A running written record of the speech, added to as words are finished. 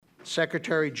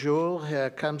Secretary Jewell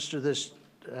comes to this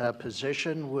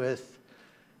position with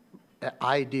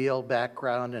ideal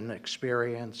background and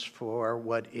experience for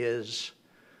what is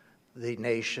the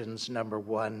nation's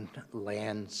 #1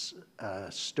 land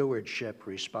stewardship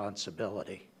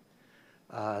responsibility.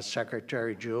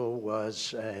 Secretary Jewell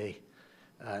was an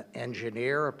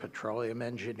engineer, a petroleum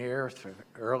engineer for the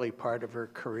early part of her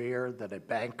career, then a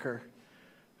banker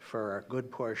for a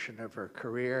good portion of her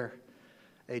career,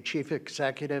 a chief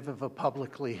executive of a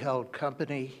publicly held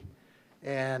company,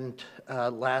 and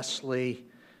lastly,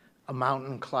 a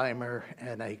mountain climber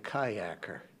and a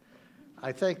kayaker.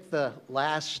 I think the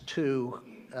last two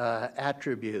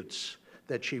attributes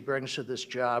that she brings to this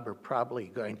job are probably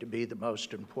going to be the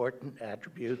most important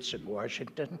attributes in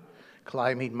Washington: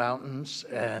 climbing mountains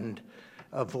and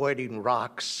avoiding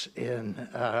rocks in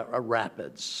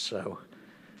rapids. So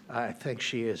I think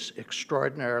she is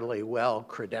extraordinarily well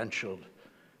credentialed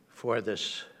for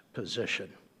this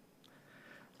position.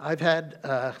 I've had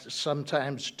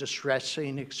sometimes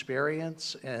distressing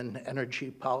experience in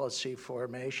energy policy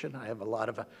formation. I have a lot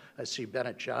of, I see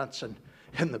Bennett Johnson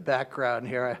in the background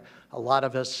here. A lot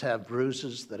of us have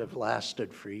bruises that have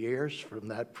lasted for years from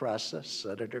that process.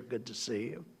 Senator, good to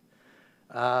see you.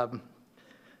 Bob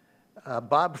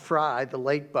Fry, the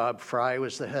late Bob Fry,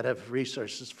 was the head of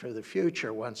Resources for the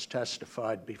Future, once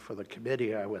testified before the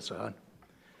committee I was on,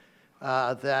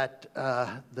 that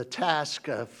the task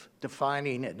of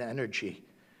defining an energy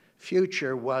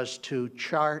future was to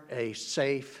chart a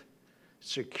safe,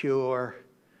 secure,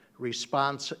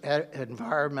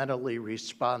 environmentally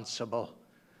responsible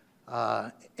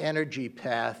energy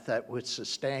path that would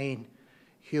sustain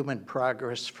human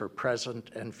progress for present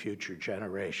and future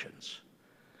generations.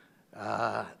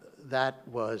 That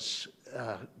was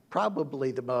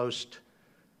probably the most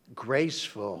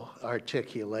graceful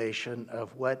articulation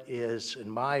of what is, in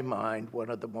my mind, one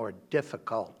of the more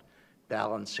difficult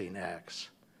balancing acts.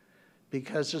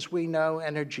 Because as we know,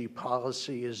 energy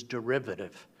policy is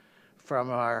derivative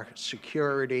from our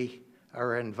security,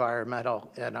 our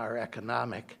environmental, and our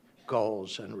economic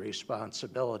goals and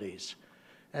responsibilities.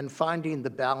 And finding the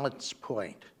balance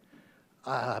point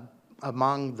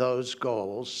among those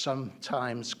goals,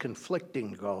 sometimes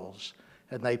conflicting goals,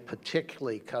 and they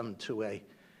particularly come to a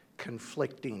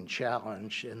conflicting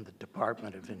challenge in the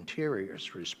Department of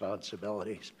Interior's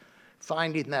responsibilities.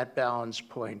 Finding that balance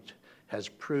point has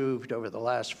proved over the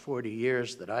last 40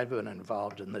 years that I've been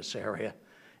involved in this area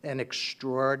an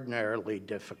extraordinarily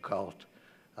difficult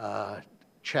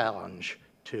challenge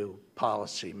to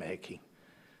policy making.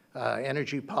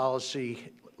 Energy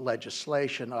policy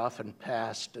legislation often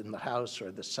passed in the House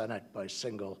or the Senate by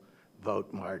single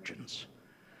vote margins.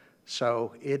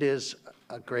 So it is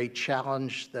a great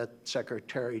challenge that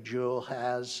Secretary Jewell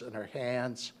has in her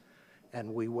hands,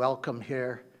 and we welcome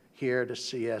her here to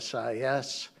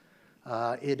CSIS.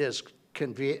 It is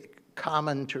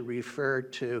common to refer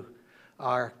to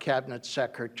our cabinet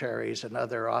secretaries and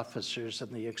other officers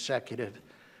in the executive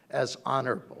as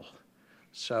honorable.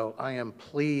 So I am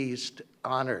pleased,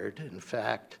 honored, in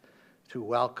fact, to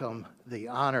welcome the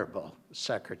Honorable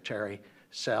Secretary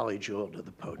Sally Jewell to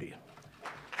the podium.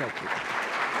 Thank you.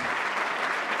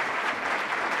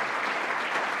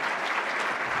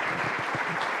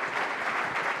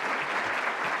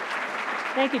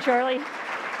 Thank you, Charlie.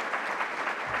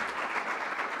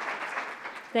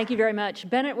 Thank you very much.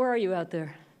 Bennett, where are you out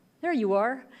there? There you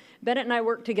are. Bennett and I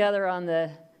worked together on the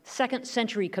Second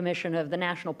Century Commission of the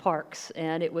National Parks,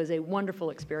 and it was a wonderful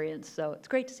experience. So it's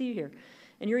great to see you here.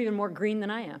 And you're even more green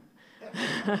than I am.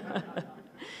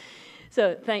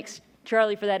 So thanks,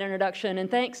 Charlie, for that introduction, and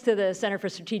thanks to the Center for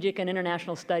Strategic and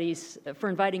International Studies for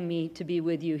inviting me to be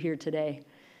with you here today.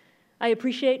 I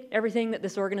appreciate everything that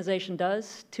this organization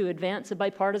does to advance a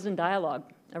bipartisan dialogue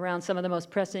around some of the most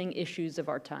pressing issues of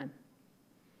our time.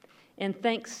 And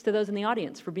thanks to those in the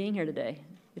audience for being here today.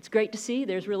 It's great to see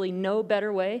there's really no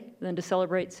better way than to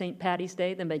celebrate St. Paddy's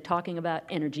Day than by talking about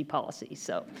energy policy.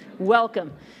 So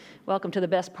welcome. Welcome to the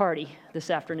best party this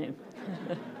afternoon.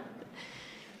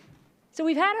 So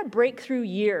we've had a breakthrough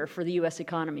year for the U.S.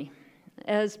 economy.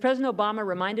 As President Obama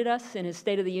reminded us in his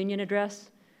State of the Union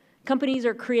address, companies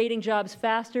are creating jobs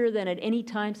faster than at any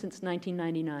time since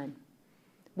 1999.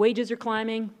 Wages are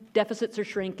climbing, deficits are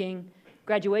shrinking,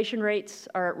 graduation rates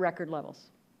are at record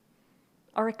levels.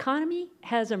 Our economy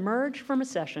has emerged from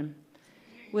recession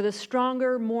with a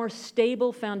stronger, more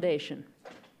stable foundation.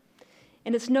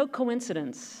 And it's no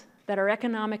coincidence that our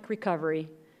economic recovery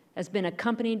has been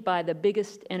accompanied by the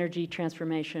biggest energy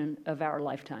transformation of our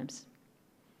lifetimes.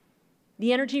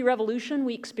 The energy revolution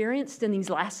we experienced in these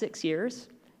last 6 years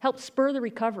helped spur the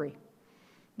recovery.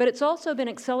 but it's also been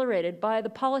accelerated by the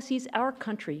policies our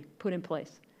country put in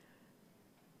place.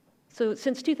 So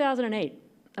since 2008,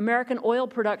 American oil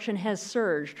production has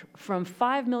surged from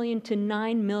 5 million to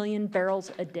 9 million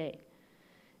barrels a day,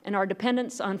 and our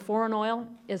dependence on foreign oil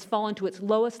has fallen to its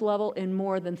lowest level in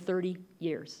more than 30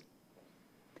 years.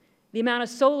 The amount of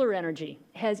solar energy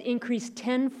has increased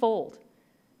tenfold,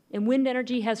 and wind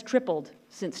energy has tripled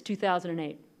since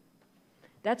 2008.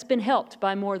 That's been helped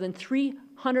by more than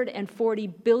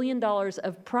 $340 billion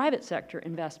of private sector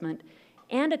investment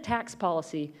and a tax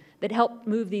policy that helped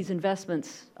move these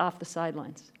investments off the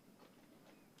sidelines.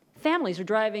 Families are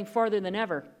driving farther than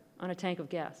ever on a tank of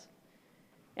gas.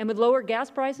 And with lower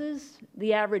gas prices,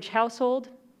 the average household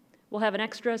will have an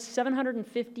extra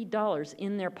 $750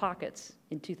 in their pockets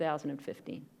in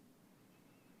 2015.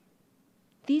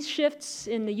 These shifts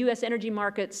in the U.S. energy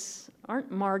markets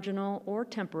aren't marginal or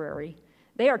temporary.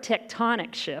 They are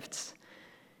tectonic shifts.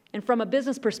 And from a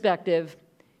business perspective,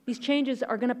 these changes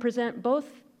are going to present both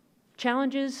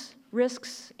challenges,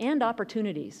 risks, and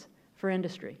opportunities for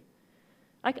industry.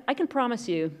 I can promise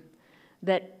you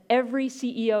that every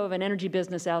CEO of an energy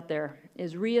business out there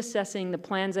is reassessing the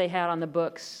plans they had on the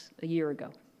books a year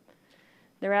ago.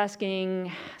 They're asking,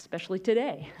 especially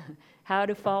today, how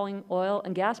do falling oil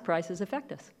and gas prices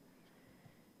affect us?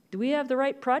 Do we have the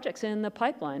right projects in the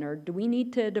pipeline, or do we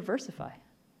need to diversify?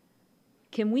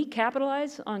 Can we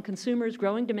capitalize on consumers'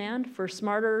 growing demand for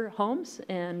smarter homes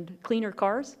and cleaner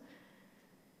cars?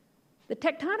 The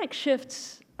tectonic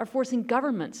shifts are forcing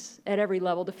governments at every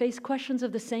level to face questions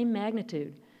of the same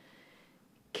magnitude.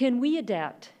 Can we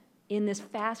adapt in this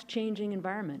fast-changing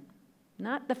environment?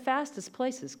 Not the fastest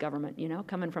places, government,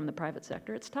 coming from the private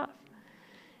sector. It's tough.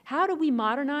 How do we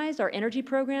modernize our energy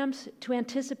programs to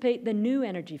anticipate the new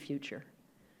energy future?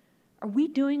 Are we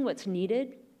doing what's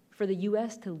needed for the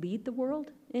U.S. to lead the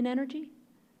world in energy?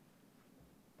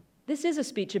 This is a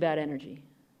speech about energy,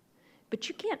 but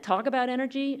you can't talk about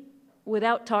energy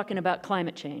without talking about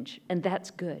climate change, and that's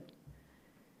good.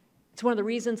 It's one of the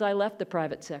reasons I left the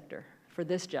private sector for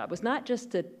this job, was not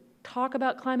just to talk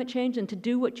about climate change and to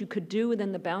do what you could do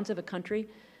within the bounds of a country,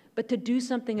 but to do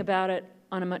something about it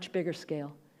on a much bigger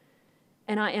scale.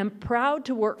 And I am proud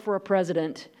to work for a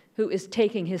president who is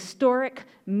taking historic,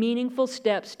 meaningful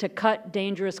steps to cut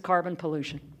dangerous carbon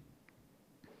pollution.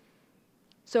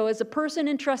 So as a person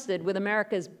entrusted with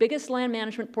America's biggest land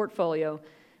management portfolio,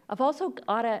 I've also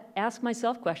got to ask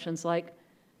myself questions like,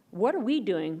 what are we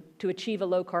doing to achieve a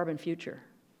low-carbon future?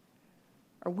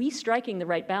 Are we striking the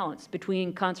right balance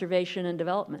between conservation and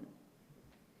development?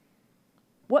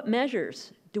 What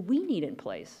measures do we need in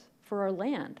place for our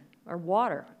land, our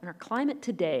water, and our climate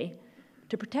today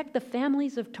to protect the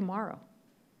families of tomorrow?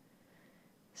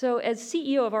 So as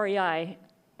CEO of REI,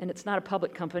 and it's not a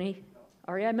public company,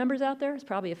 REI members out there? There's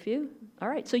probably a few. All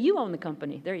right, so you own the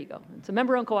company. There you go. It's a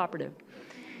member-owned cooperative.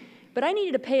 But I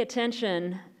needed to pay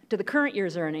attention to the current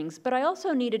year's earnings, but I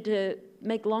also needed to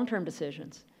make long-term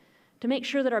decisions to make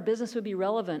sure that our business would be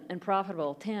relevant and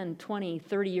profitable 10, 20,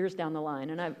 30 years down the line.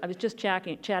 And I was just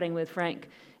chatting with Frank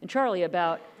and Charlie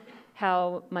about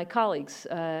how my colleagues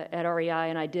at REI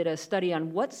and I did a study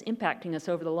on what's impacting us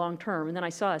over the long term, and then I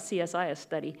saw a CSIS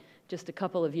study just a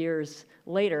couple of years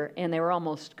later, and they were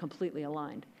almost completely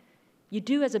aligned. You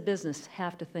do, as a business,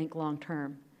 have to think long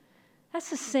term. That's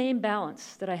the same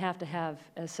balance that I have to have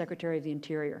as Secretary of the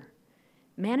Interior,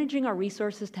 managing our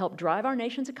resources to help drive our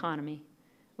nation's economy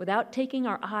without taking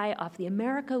our eye off the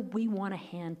America we want to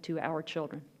hand to our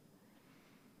children.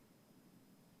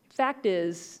 Fact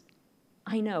is,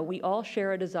 I know we all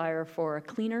share a desire for a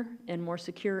cleaner and more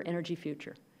secure energy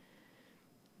future.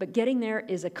 But getting there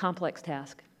is a complex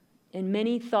task, and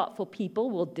many thoughtful people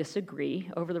will disagree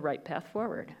over the right path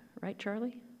forward. Right,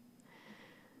 Charlie?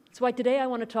 That's why today I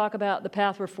want to talk about the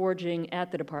path we're forging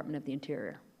at the Department of the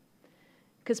Interior.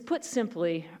 Because put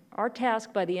simply, our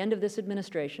task by the end of this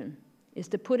administration is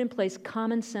to put in place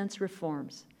common sense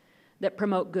reforms that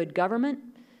promote good government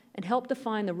and help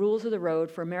define the rules of the road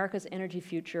for America's energy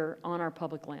future on our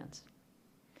public lands.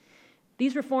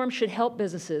 These reforms should help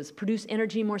businesses produce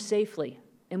energy more safely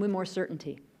and with more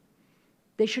certainty.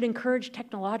 They should encourage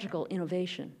technological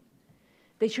innovation.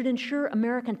 They should ensure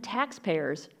American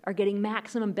taxpayers are getting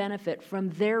maximum benefit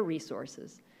from their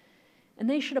resources. And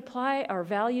they should apply our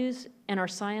values and our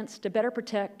science to better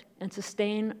protect and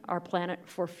sustain our planet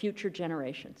for future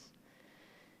generations.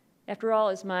 After all,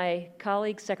 as my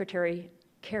colleague, Secretary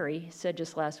Kerry, said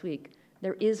just last week,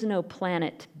 there is no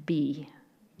planet B.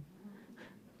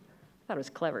 I thought it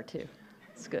was clever, too.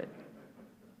 It's good.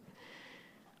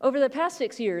 Over the past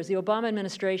 6 years, the Obama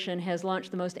administration has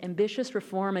launched the most ambitious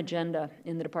reform agenda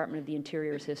in the Department of the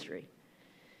Interior's history.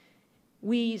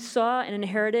 We saw and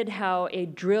inherited how a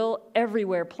drill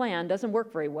everywhere plan doesn't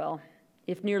work very well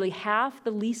if nearly half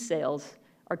the lease sales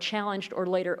are challenged or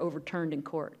later overturned in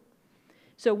court.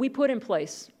 So we put in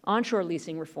place onshore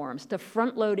leasing reforms to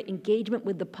front-load engagement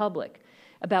with the public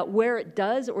about where it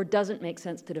does or doesn't make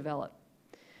sense to develop.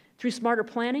 Through smarter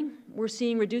planning, we're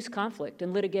seeing reduced conflict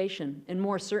and litigation and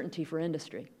more certainty for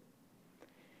industry.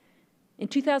 In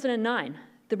 2009,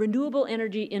 the renewable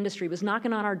energy industry was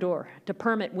knocking on our door to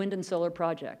permit wind and solar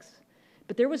projects,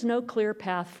 but there was no clear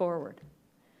path forward.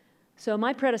 So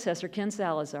my predecessor, Ken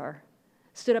Salazar,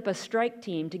 stood up a strike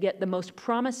team to get the most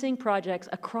promising projects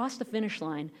across the finish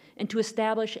line and to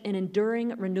establish an enduring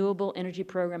renewable energy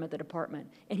program at the department,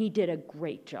 and he did a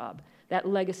great job. That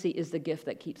legacy is the gift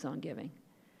that keeps on giving.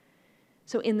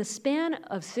 So in the span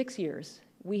of 6 years,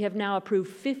 we have now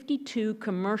approved 52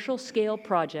 commercial-scale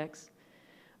projects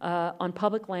on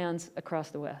public lands across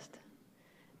the West.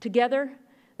 Together,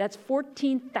 that's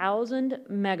 14,000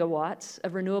 megawatts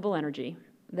of renewable energy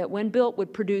that, when built,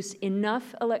 would produce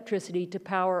enough electricity to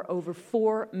power over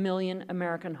 4 million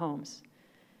American homes.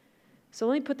 So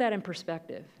let me put that in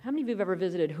perspective. How many of you have ever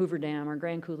visited Hoover Dam or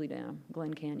Grand Coulee Dam,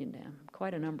 Glen Canyon Dam?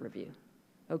 Quite a number of you.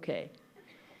 Okay.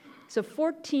 So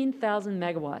 14,000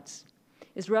 megawatts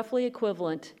is roughly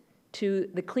equivalent to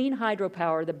the clean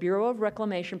hydropower the Bureau of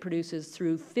Reclamation produces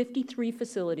through 53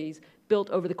 facilities built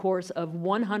over the course of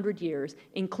 100 years,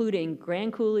 including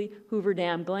Grand Coulee, Hoover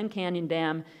Dam, Glen Canyon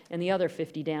Dam, and the other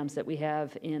 50 dams that we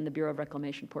have in the Bureau of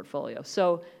Reclamation portfolio.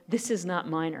 So this is not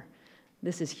minor.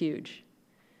 This is huge.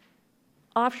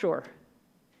 Offshore,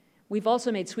 we've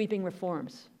also made sweeping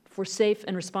reforms for safe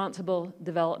and responsible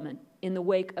development in the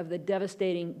wake of the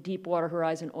devastating Deepwater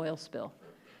Horizon oil spill.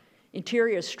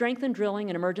 Interior has strengthened drilling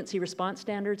and emergency response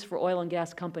standards for oil and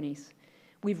gas companies.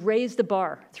 We've raised the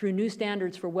bar through new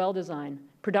standards for well design,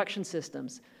 production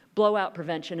systems, blowout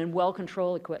prevention, and well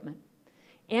control equipment.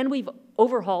 And we've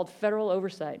overhauled federal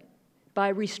oversight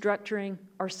by restructuring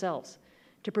ourselves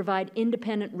to provide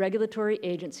independent regulatory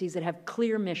agencies that have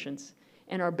clear missions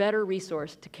and are better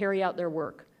resourced to carry out their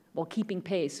work while keeping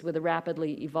pace with a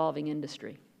rapidly evolving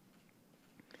industry.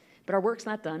 But our work's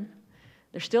not done.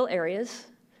 There's still areas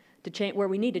where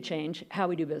we need to change how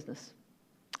we do business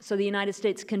so the United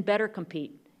States can better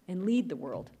compete and lead the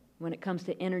world when it comes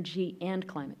to energy and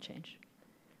climate change.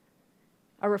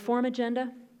 Our reform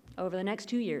agenda over the next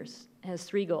 2 years has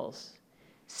 3 goals: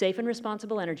 safe and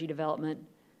responsible energy development,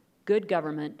 good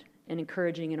government, and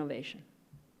encouraging innovation.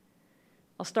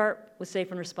 I'll start with safe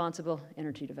and responsible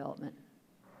energy development.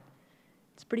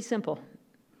 It's pretty simple.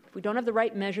 If we don't have the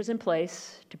right measures in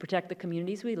place to protect the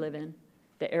communities we live in,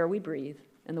 the air we breathe,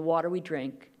 and the water we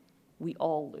drink, we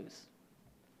all lose.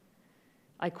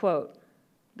 I quote,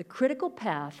 "The critical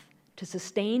path to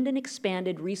sustained and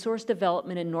expanded resource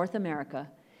development in North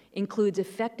America includes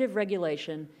effective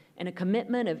regulation and a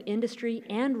commitment of industry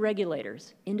and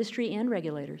regulators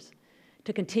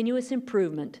to continuous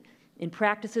improvement in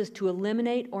practices to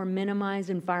eliminate or minimize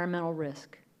environmental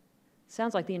risk."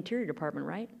 Sounds like the Interior Department,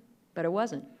 right? But it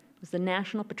wasn't. It was the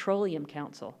National Petroleum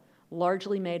Council,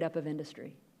 largely made up of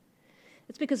industry.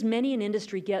 It's because many in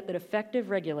industry get that effective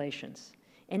regulations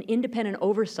and independent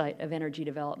oversight of energy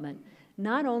development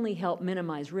not only help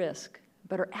minimize risk,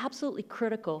 but are absolutely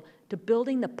critical to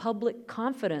building the public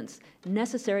confidence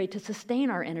necessary to sustain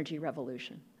our energy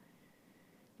revolution.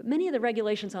 But many of the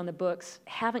regulations on the books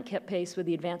haven't kept pace with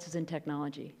the advances in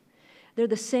technology. They're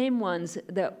the same ones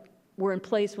that were in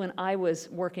place when I was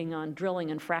working on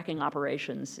drilling and fracking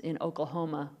operations in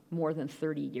Oklahoma more than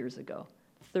 30 years ago.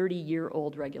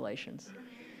 30-year-old regulations.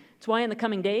 It's why in the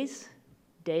coming days,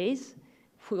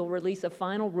 we'll release a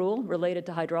final rule related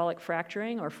to hydraulic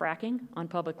fracturing or fracking on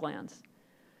public lands.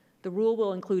 The rule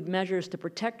will include measures to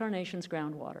protect our nation's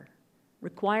groundwater,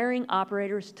 requiring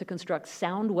operators to construct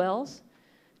sound wells,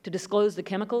 to disclose the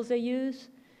chemicals they use,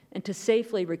 and to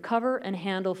safely recover and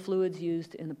handle fluids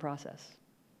used in the process.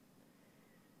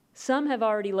 Some have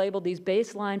already labeled these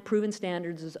baseline proven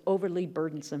standards as overly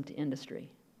burdensome to industry,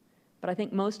 but I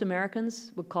think most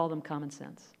Americans would call them common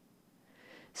sense.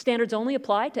 Standards only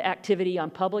apply to activity on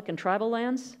public and tribal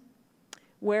lands,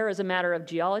 where, as a matter of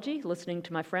geology, listening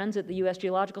to my friends at the U.S.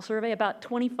 Geological Survey, about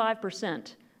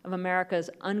 25% of America's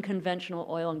unconventional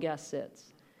oil and gas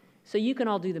sits. So you can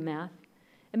all do the math.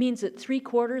 It means that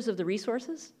 3/4 of the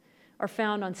resources are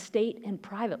found on state and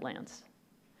private lands.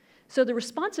 So the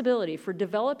responsibility for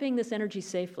developing this energy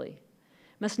safely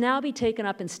must now be taken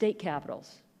up in state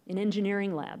capitals, in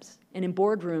engineering labs, and in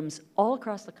boardrooms all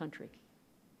across the country.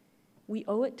 We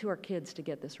owe it to our kids to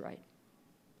get this right.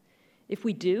 If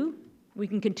we do, we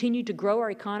can continue to grow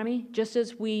our economy just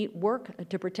as we work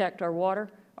to protect our water,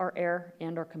 our air,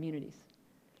 and our communities.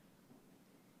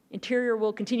 Interior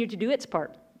will continue to do its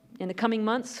part. In the coming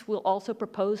months, we'll also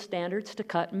propose standards to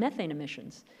cut methane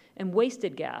emissions and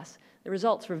wasted gas, the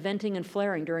results for venting and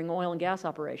flaring during oil and gas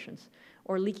operations,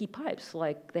 or leaky pipes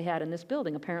like they had in this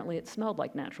building. Apparently it smelled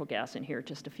like natural gas in here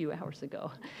just a few hours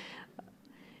ago.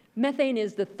 Methane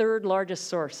is the third largest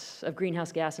source of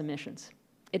greenhouse gas emissions.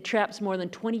 It traps more than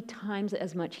 20 times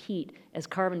as much heat as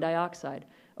carbon dioxide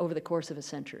over the course of a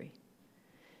century.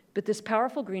 But this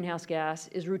powerful greenhouse gas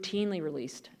is routinely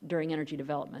released during energy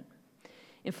development.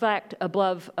 In fact,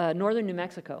 above northern New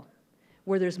Mexico,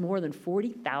 where there's more than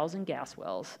 40,000 gas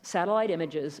wells, satellite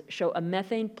images show a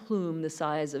methane plume the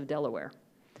size of Delaware.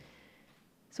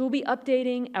 So we'll be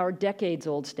updating our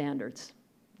decades-old standards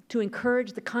to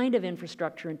encourage the kind of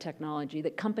infrastructure and technology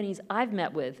that companies I've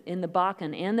met with in the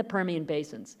Bakken and the Permian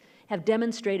basins have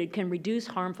demonstrated can reduce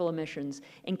harmful emissions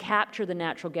and capture the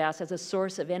natural gas as a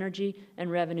source of energy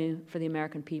and revenue for the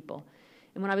American people.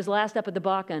 And when I was last up at the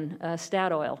Bakken,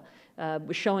 Statoil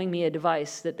was showing me a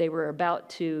device that they were about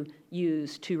to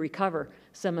use to recover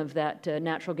some of that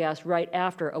natural gas right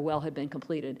after a well had been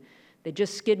completed. They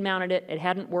just skid mounted it. It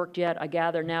hadn't worked yet. I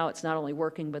gather now it's not only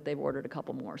working, but they've ordered a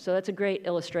couple more. So that's a great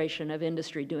illustration of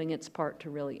industry doing its part to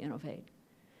really innovate.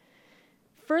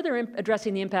 Further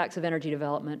addressing the impacts of energy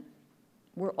development,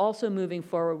 we're also moving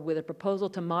forward with a proposal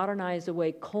to modernize the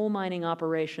way coal mining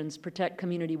operations protect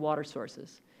community water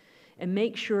sources and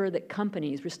make sure that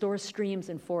companies restore streams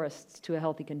and forests to a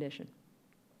healthy condition.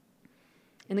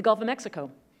 In the Gulf of Mexico,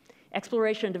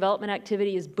 exploration and development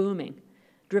activity is booming,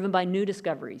 driven by new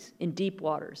discoveries in deep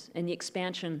waters and the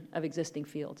expansion of existing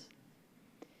fields.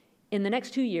 In the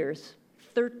next 2 years,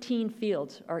 13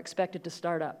 fields are expected to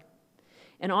start up,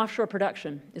 and offshore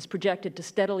production is projected to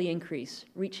steadily increase,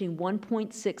 reaching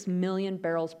 1.6 million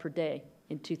barrels per day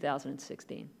in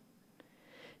 2016.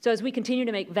 So as we continue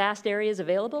to make vast areas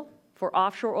available for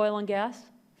offshore oil and gas,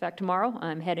 in fact, tomorrow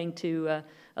I'm heading to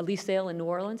a lease sale in New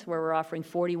Orleans where we're offering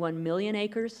 41 million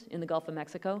acres in the Gulf of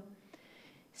Mexico.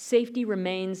 Safety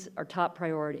remains our top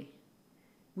priority.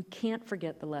 We can't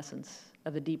forget the lessons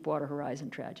of the Deepwater Horizon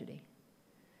tragedy.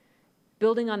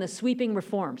 Building on the sweeping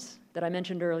reforms that I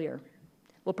mentioned earlier,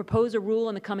 we'll propose a rule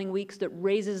in the coming weeks that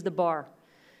raises the bar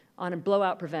on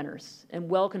blowout preventers and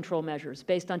well control measures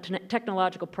based on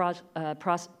technological progress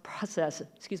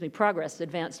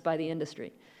advanced by the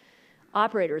industry.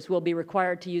 Operators will be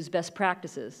required to use best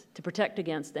practices to protect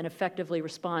against and effectively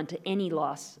respond to any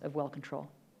loss of well control.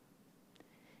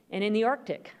 And in the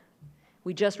Arctic,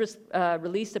 we just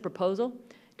released a proposal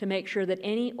to make sure that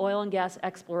any oil and gas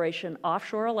exploration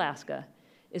offshore Alaska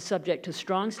is subject to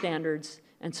strong standards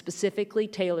and specifically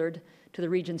tailored to the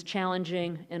region's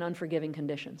challenging and unforgiving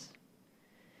conditions.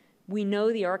 We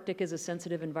know the Arctic is a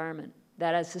sensitive environment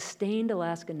that has sustained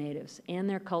Alaska natives and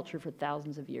their culture for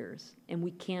thousands of years, and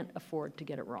we can't afford to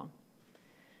get it wrong.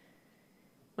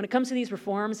 When it comes to these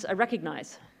reforms, I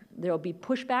recognize there will be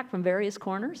pushback from various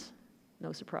corners.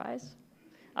 No surprise.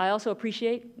 I also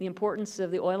appreciate the importance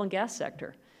of the oil and gas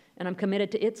sector, and I'm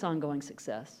committed to its ongoing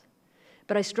success.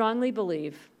 But I strongly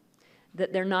believe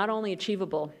that they're not only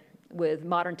achievable with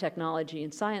modern technology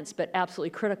and science, but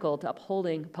absolutely critical to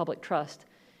upholding public trust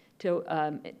to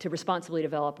responsibly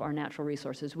develop our natural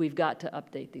resources. We've got to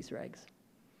update these regs.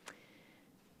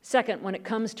 Second, when it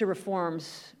comes to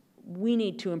reforms, we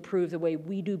need to improve the way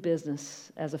we do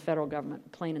business as a federal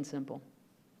government, plain and simple.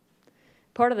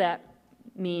 Part of that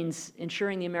means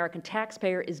ensuring the American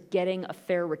taxpayer is getting a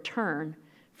fair return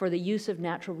for the use of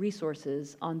natural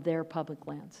resources on their public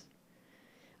lands.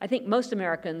 I think most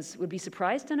Americans would be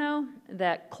surprised to know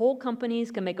that coal companies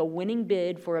can make a winning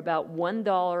bid for about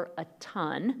 $1 a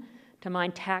ton to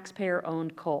mine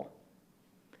taxpayer-owned coal.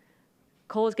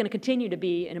 Coal is going to continue to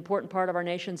be an important part of our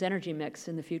nation's energy mix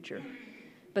in the future.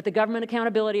 But the Government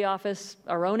Accountability Office,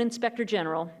 our own Inspector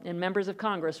General, and members of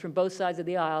Congress from both sides of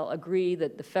the aisle agree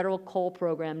that the federal coal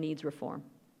program needs reform.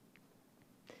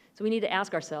 So we need to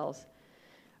ask ourselves,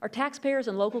 are taxpayers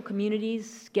and local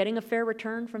communities getting a fair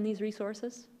return from these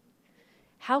resources?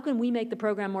 How can we make the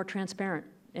program more transparent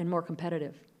and more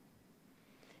competitive?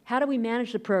 How do we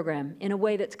manage the program in a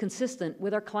way that's consistent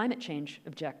with our climate change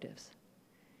objectives?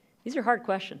 These are hard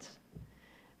questions.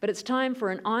 But it's time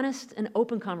for an honest and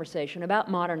open conversation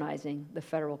about modernizing the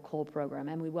federal coal program,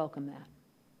 and we welcome that.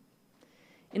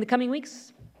 In the coming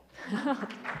weeks,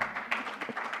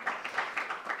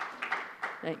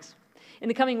 thanks. In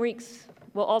the coming weeks,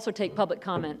 we'll also take public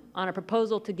comment on a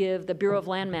proposal to give the Bureau of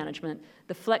Land Management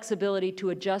the flexibility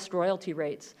to adjust royalty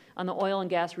rates on the oil and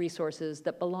gas resources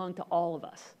that belong to all of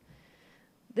us.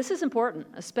 This is important,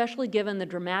 especially given the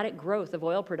dramatic growth of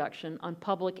oil production on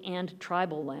public and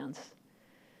tribal lands.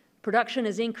 Production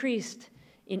has increased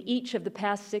in each of the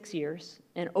past 6 years,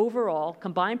 and overall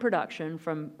combined production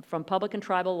from public and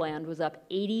tribal land was up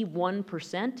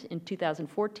 81% in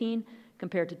 2014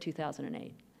 compared to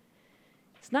 2008.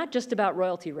 It's not just about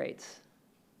royalty rates.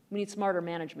 We need smarter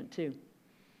management too.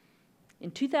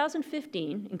 In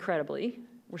 2015, incredibly,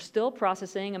 we're still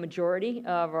processing a majority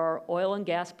of our oil and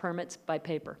gas permits by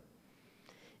paper.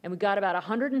 And we've got about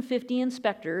 150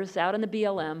 inspectors out in the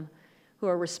BLM who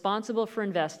are responsible for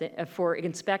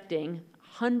inspecting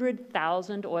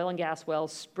 100,000 oil and gas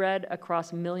wells spread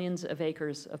across millions of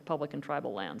acres of public and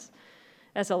tribal lands.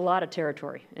 That's a lot of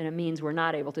territory, and it means we're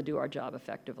not able to do our job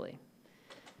effectively.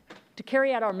 To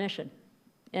carry out our mission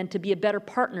and to be a better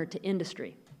partner to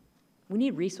industry, we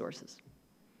need resources.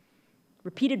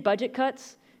 Repeated budget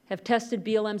cuts have tested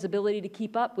BLM's ability to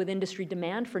keep up with industry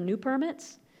demand for new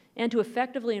permits and to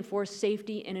effectively enforce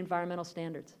safety and environmental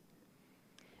standards.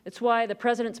 It's why the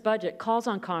President's budget calls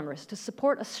on Congress to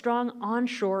support a strong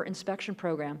onshore inspection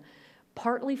program,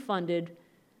 partly funded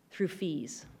through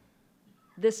fees.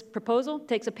 This proposal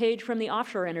takes a page from the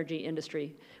offshore energy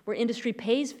industry, where industry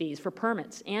pays fees for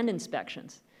permits and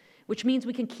inspections, which means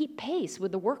we can keep pace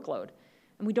with the workload,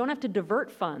 and we don't have to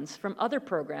divert funds from other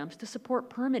programs to support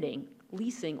permitting,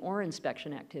 leasing, or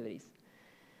inspection activities.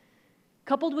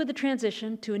 Coupled with the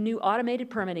transition to a new automated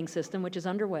permitting system, which is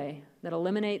underway, that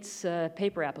eliminates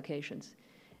paper applications,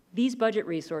 these budget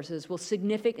resources will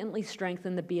significantly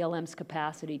strengthen the BLM's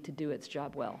capacity to do its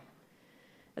job well.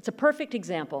 It's a perfect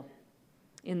example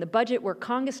in the budget where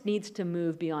Congress needs to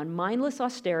move beyond mindless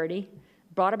austerity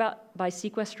brought about by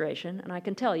sequestration, and I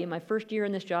can tell you, my first year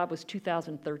in this job was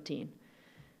 2013.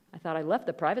 I thought I left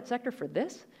the private sector for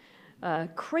this?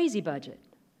 Crazy budget.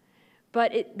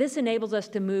 But this enables us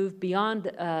to move beyond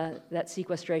that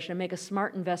sequestration and make a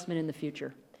smart investment in the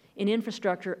future, in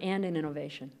infrastructure and in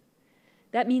innovation.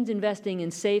 That means investing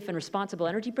in safe and responsible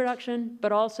energy production,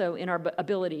 but also in our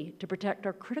ability to protect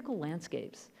our critical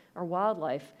landscapes, our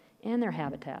wildlife, and their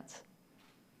habitats.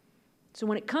 So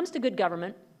when it comes to good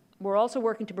government, we're also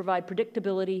working to provide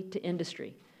predictability to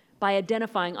industry by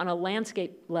identifying on a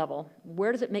landscape level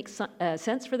where does it make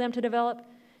sense for them to develop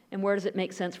and where does it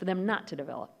make sense for them not to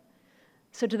develop.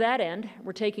 So to that end,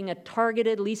 we're taking a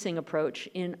targeted leasing approach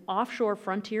in offshore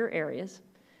frontier areas.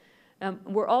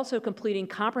 We're also completing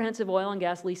comprehensive oil and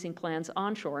gas leasing plans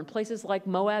onshore in places like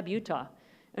Moab, Utah,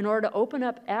 in order to open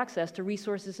up access to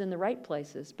resources in the right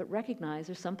places, but recognize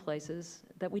there's some places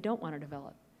that we don't want to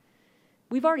develop.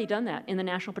 We've already done that in the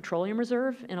National Petroleum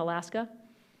Reserve in Alaska,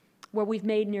 where we've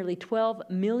made nearly 12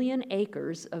 million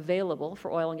acres available for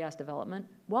oil and gas development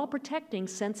while protecting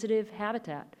sensitive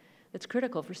habitat that's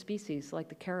critical for species like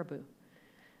the caribou.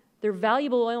 There are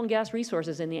valuable oil and gas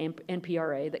resources in the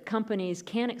NPRA that companies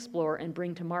can explore and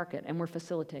bring to market, and we're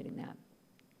facilitating that.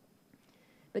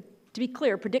 But to be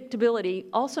clear, predictability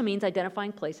also means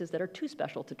identifying places that are too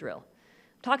special to drill.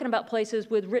 I'm talking about places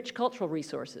with rich cultural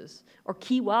resources, or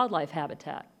key wildlife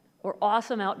habitat, or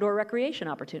awesome outdoor recreation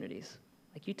opportunities,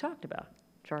 like you talked about,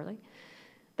 Charlie.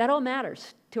 That all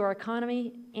matters to our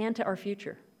economy and to our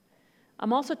future.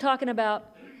 I'm also talking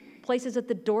about places at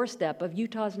the doorstep of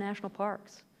Utah's national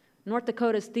parks, North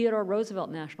Dakota's Theodore Roosevelt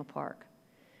National Park,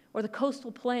 or the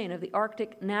coastal plain of the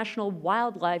Arctic National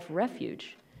Wildlife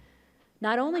Refuge.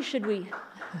 Not only should we,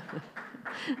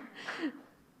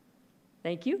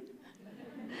 thank you.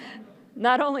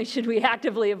 Not only should we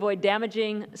actively avoid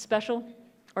damaging special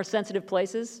or sensitive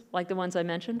places like the ones I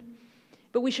mentioned,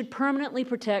 but we should permanently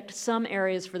protect some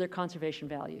areas for their conservation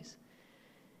values.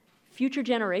 Future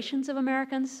generations of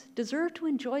Americans deserve to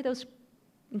enjoy those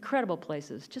incredible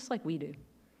places, just like we do.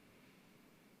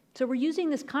 So we're using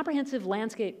this comprehensive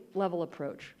landscape-level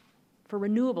approach for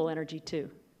renewable energy too,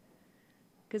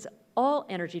 because all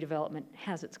energy development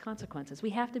has its consequences. We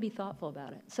have to be thoughtful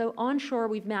about it. So onshore,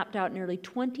 we've mapped out nearly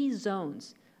 20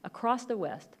 zones across the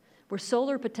West where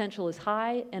solar potential is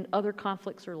high and other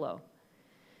conflicts are low.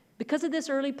 Because of this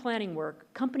early planning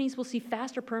work, companies will see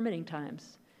faster permitting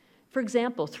times. For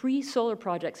example, 3 solar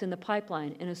projects in the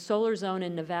pipeline in a solar zone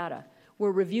in Nevada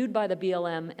were reviewed by the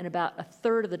BLM in about a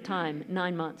third of the time,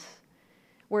 9 months,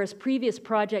 whereas previous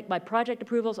project-by-project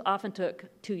approvals often took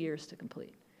 2 years to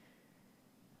complete.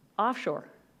 Offshore,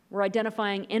 we're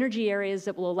identifying energy areas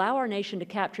that will allow our nation to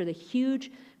capture the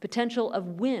huge potential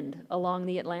of wind along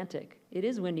the Atlantic. It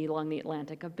is windy along the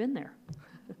Atlantic. I've been there.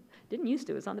 Didn't used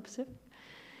to. It's on the Pacific.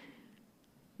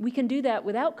 We can do that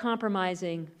without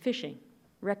compromising fishing,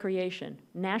 recreation,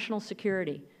 national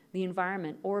security, the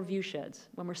environment, or viewsheds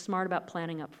when we're smart about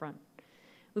planning up front.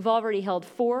 We've already held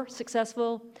 4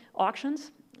 successful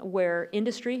auctions where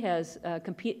industry has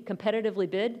competitively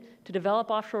bid to develop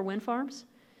offshore wind farms.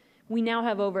 We now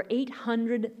have over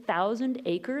 800,000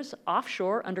 acres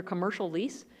offshore under commercial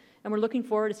lease, and we're looking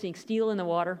forward to seeing steel in the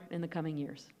water in the coming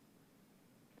years.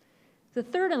 The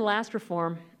third and last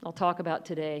reform I'll talk about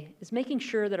today is making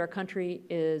sure that our country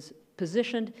is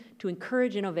positioned to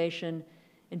encourage innovation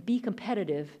and be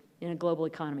competitive in a global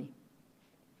economy.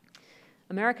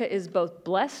 America is both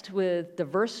blessed with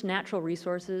diverse natural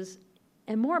resources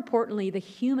and, more importantly, the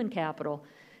human capital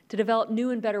to develop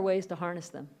new and better ways to harness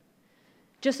them.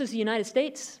 Just as the United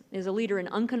States is a leader in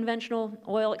unconventional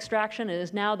oil extraction and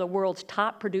is now the world's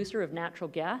top producer of natural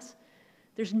gas,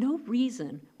 there's no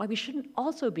reason why we shouldn't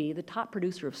also be the top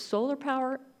producer of solar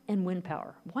power and wind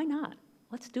power. Why not?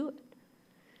 Let's do it.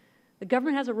 The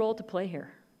government has a role to play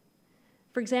here.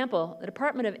 For example, the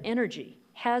Department of Energy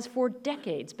has for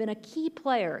decades been a key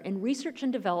player in research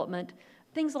and development,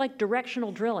 things like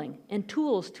directional drilling and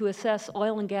tools to assess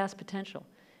oil and gas potential,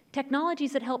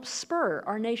 technologies that help spur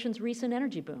our nation's recent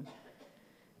energy boom.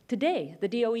 Today, the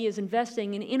DOE is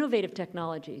investing in innovative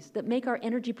technologies that make our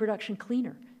energy production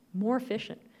cleaner, more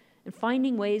efficient, and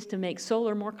finding ways to make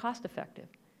solar more cost-effective.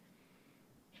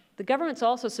 The government's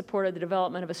also supported the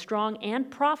development of a strong and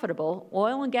profitable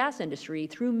oil and gas industry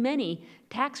through many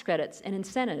tax credits and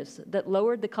incentives that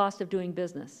lowered the cost of doing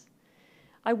business.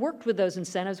 I worked with those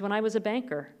incentives when I was a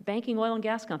banker, banking oil and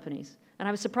gas companies, and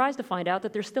I was surprised to find out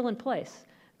that they're still in place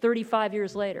 35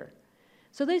 years later.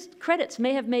 So these credits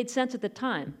may have made sense at the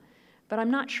time, but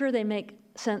I'm not sure they make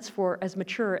sense for as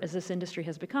mature as this industry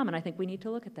has become, and I think we need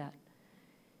to look at that.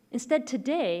 Instead,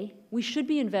 today, we should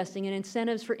be investing in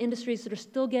incentives for industries that are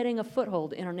still getting a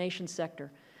foothold in our nation's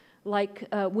sector, like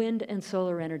wind and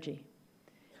solar energy.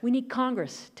 We need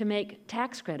Congress to make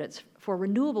tax credits for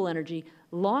renewable energy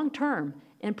long-term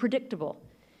and predictable,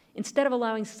 instead of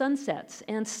allowing sunsets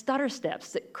and stutter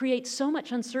steps that create so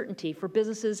much uncertainty for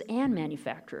businesses and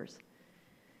manufacturers.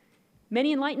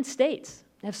 Many enlightened states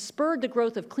have spurred the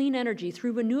growth of clean energy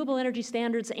through renewable energy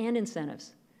standards and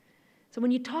incentives. So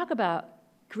when you talk about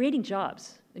creating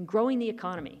jobs and growing the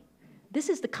economy, this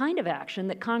is the kind of action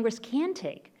that Congress can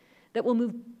take that will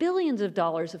move billions of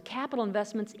dollars of capital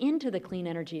investments into the clean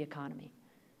energy economy.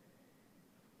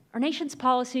 Our nation's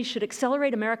policies should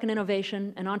accelerate American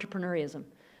innovation and entrepreneurialism,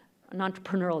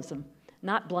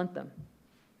 not blunt them.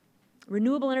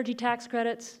 Renewable energy tax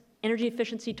credits, energy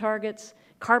efficiency targets,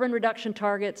 carbon reduction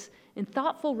targets, and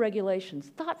thoughtful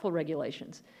regulations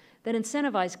that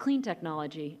incentivize clean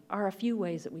technology are a few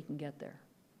ways that we can get there.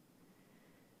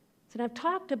 So I've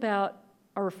talked about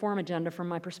our reform agenda from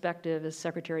my perspective as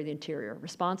Secretary of the Interior,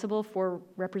 responsible for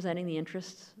representing the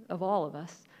interests of all of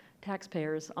us,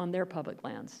 taxpayers, on their public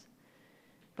lands.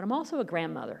 But I'm also a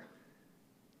grandmother.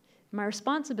 My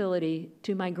responsibility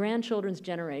to my grandchildren's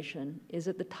generation is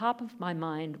at the top of my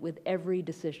mind with every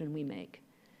decision we make.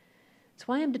 That's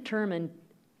why I'm determined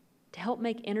to help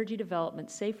make energy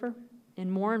development safer and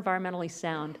more environmentally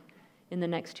sound in the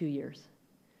next 2 years.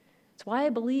 It's why I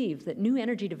believe that new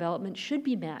energy development should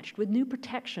be matched with new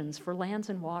protections for lands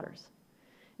and waters.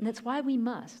 And that's why we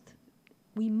must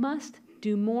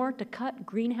do more to cut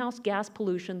greenhouse gas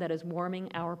pollution that is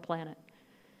warming our planet.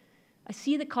 I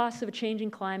see the costs of a changing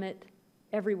climate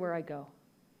everywhere I go.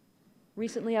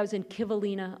 Recently, I was in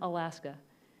Kivalina, Alaska.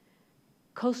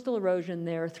 Coastal erosion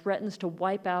there threatens to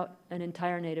wipe out an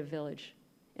entire native village,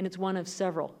 and it's one of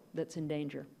several that's in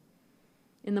danger.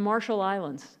 In the Marshall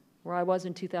Islands, where I was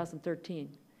in 2013,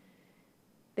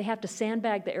 they have to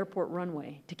sandbag the airport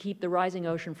runway to keep the rising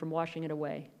ocean from washing it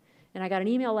away. And I got an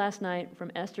email last night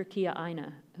from Esther Kia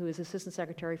Aina, who is Assistant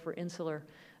Secretary for Insular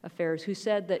Affairs, who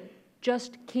said that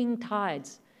just king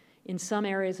tides in some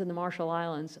areas in the Marshall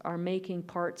Islands are making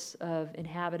parts of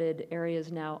inhabited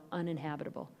areas now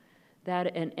uninhabitable.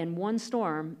 That and one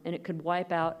storm, and it could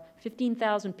wipe out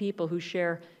 15,000 people who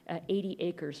share 80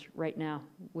 acres right now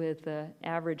with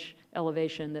average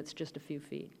elevation that's just a few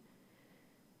feet.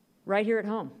 Right here at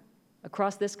home,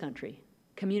 across this country,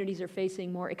 communities are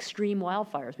facing more extreme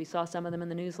wildfires. We saw some of them in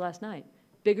the news last night.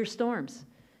 Bigger storms,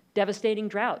 devastating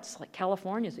droughts like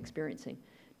California's experiencing,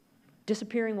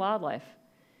 disappearing wildlife,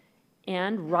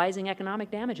 and rising economic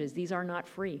damages. These are not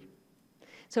free.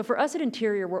 So for us at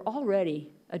Interior, we're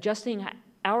already adjusting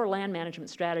our land management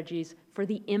strategies for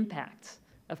the impacts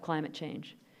of climate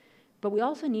change. But we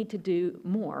also need to do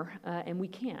more, and we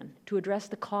can, to address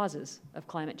the causes of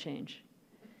climate change.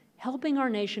 Helping our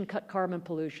nation cut carbon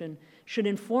pollution should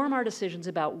inform our decisions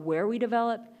about where we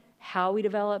develop, how we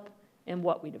develop, and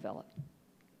what we develop.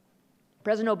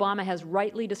 President Obama has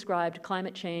rightly described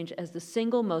climate change as the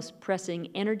single most pressing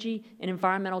energy and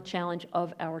environmental challenge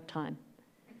of our time.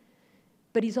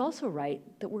 But he's also right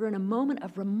that we're in a moment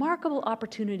of remarkable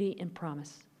opportunity and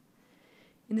promise.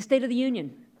 In the State of the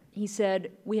Union, He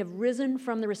said, "We have risen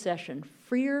from the recession,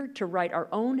 freer to write our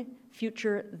own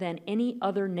future than any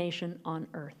other nation on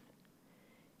earth.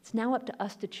 It's now up to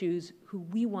us to choose who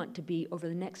we want to be over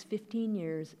the next 15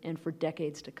 years and for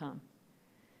decades to come."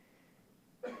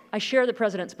 I share the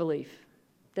President's belief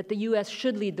that the U.S.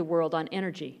 should lead the world on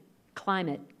energy,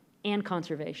 climate, and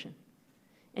conservation.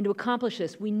 And to accomplish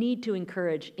this, we need to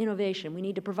encourage innovation. We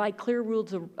need to provide clear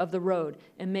rules of the road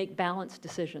and make balanced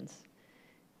decisions.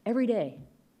 Every day,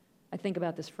 I think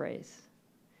about this phrase.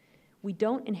 We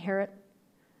don't inherit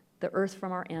the earth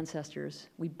from our ancestors,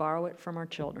 we borrow it from our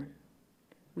children.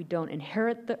 We don't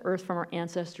inherit the earth from our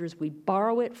ancestors, we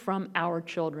borrow it from our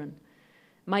children.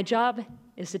 My job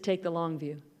is to take the long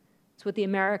view. It's what the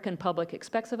American public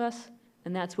expects of us,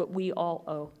 and that's what we all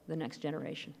owe the next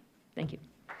generation. Thank you.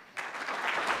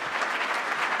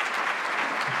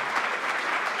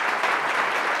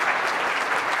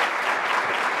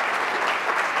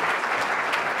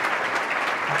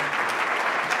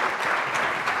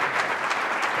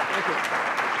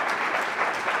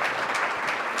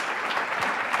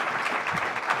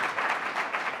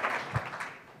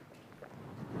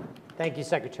 Thank you,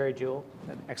 Secretary Jewell.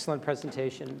 An excellent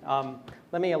presentation.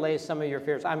 Let me allay some of your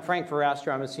fears. I'm Frank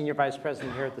Verrastro. I'm a senior vice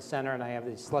president here at the center, and I have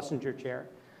the Scheslinger Chair.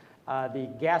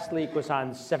 The gas leak was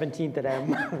on 17th at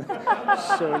M,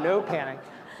 so no panic.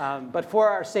 But for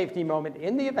our safety moment,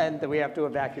 in the event that we have to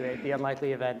evacuate, the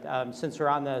unlikely event, since we're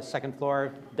on the second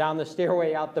floor, down the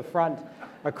stairway, out the front,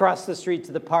 across the street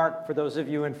to the park, for those of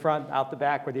you in front, out the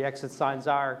back where the exit signs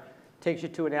are, takes you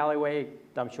to an alleyway,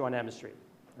 dumps you on M Street,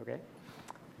 okay?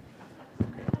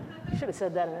 You should have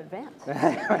said that in advance.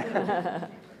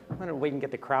 I'm going to wait and get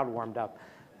the crowd warmed up.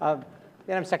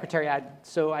 Madam Secretary,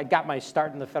 so I got my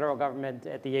start in the federal government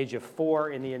at the age of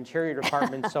 4 in the Interior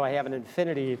Department, so I have an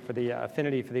affinity for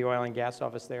the oil and gas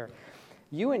office there.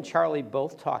 You and Charlie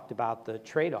both talked about the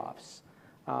trade-offs,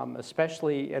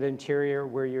 especially at Interior,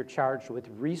 where you're charged with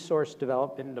resource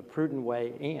development in a prudent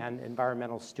way and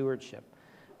environmental stewardship.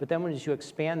 But then when you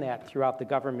expand that throughout the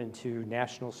government to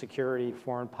national security,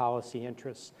 foreign policy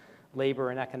interests, labor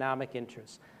and economic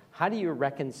interests, how do you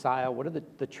reconcile, what are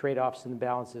the trade-offs and the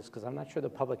balances? Because I'm not sure the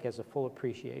public has a full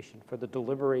appreciation for the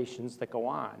deliberations that go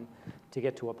on to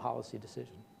get to a policy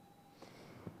decision.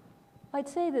 I'd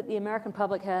say that the American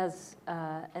public has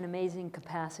an amazing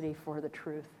capacity for the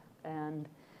truth. And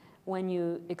when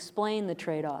you explain the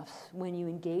trade-offs, when you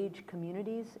engage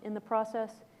communities in the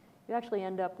process, you actually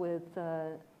end up with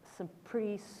some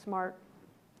pretty smart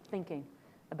thinking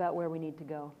about where we need to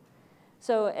go.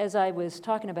 So as I was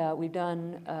talking about, we've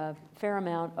done a fair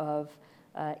amount of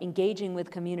engaging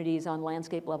with communities on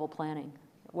landscape level planning.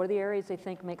 What are the areas they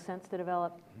think make sense to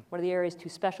develop? What are the areas too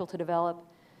special to develop?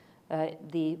 For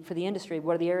the industry,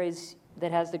 what are the areas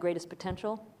that has the greatest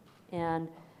potential? And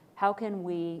how can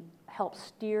we help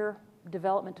steer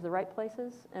development to the right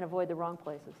places and avoid the wrong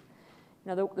places?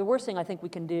 Now, the worst thing I think we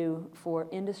can do for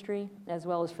industry as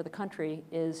well as for the country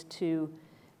is to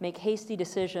make hasty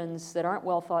decisions that aren't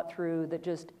well thought through, that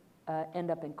just end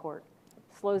up in court.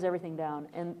 It slows everything down.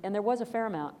 And there was a fair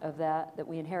amount of that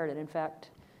we inherited. In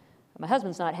fact, my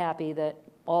husband's not happy that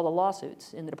all the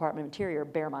lawsuits in the Department of Interior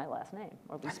bear my last name,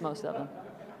 or at least most of them,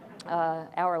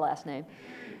 our last name.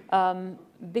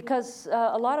 Because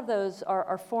a lot of those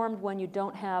are formed when you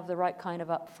don't have the right kind of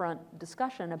upfront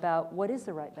discussion about what is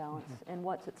the right balance and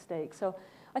what's at stake. So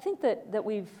I think that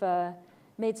we've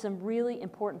made some really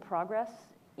important progress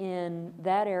in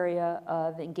that area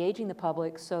of engaging the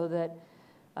public so that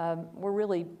we're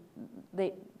really,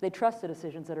 they trust the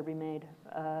decisions that are being made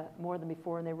more than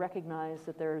before, and they recognize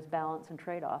that there's balance and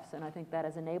trade-offs, and I think that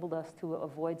has enabled us to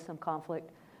avoid some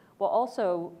conflict while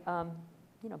also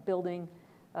building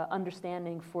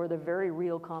understanding for the very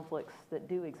real conflicts that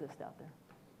do exist out there.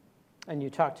 And you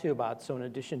talked too about, so in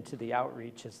addition to the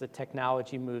outreach, as the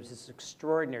technology moves, this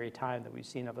extraordinary time that we've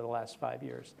seen over the last 5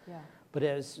 years. Yeah. But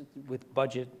as with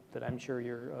budget, that I'm sure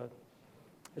you're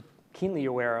keenly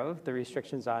aware of, the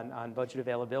restrictions on budget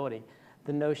availability,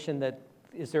 the notion that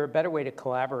is there a better way to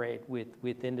collaborate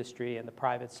with industry and the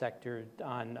private sector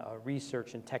on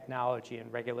research and technology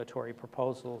and regulatory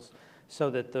proposals so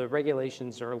that the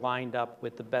regulations are lined up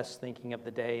with the best thinking of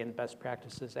the day and best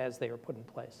practices as they are put in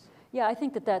place? Yeah, I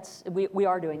think we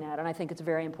are doing that, and I think it's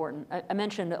very important. I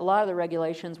mentioned a lot of the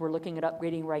regulations we're looking at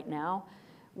upgrading right now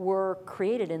were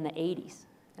created in the 80s.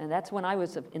 And that's when I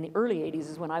was, in the early 80s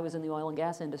is when I was in the oil and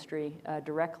gas industry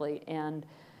directly. And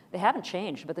they haven't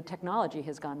changed, but the technology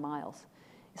has gone miles.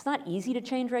 It's not easy to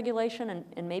change regulation,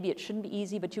 and maybe it shouldn't be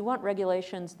easy, but you want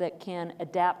regulations that can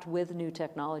adapt with new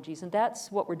technologies. And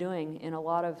that's what we're doing in a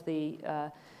lot of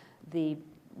the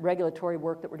regulatory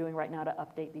work that we're doing right now to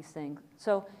update these things.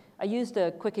 So I used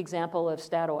a quick example of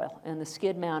Statoil and the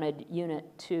skid-mounted unit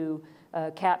to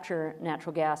capture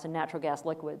natural gas and natural gas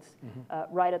liquids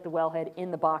right at the wellhead in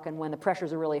the Bakken when the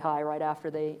pressures are really high right after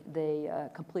they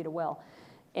complete a well.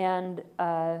 And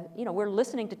we're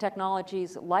listening to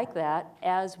technologies like that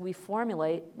as we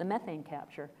formulate the methane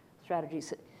capture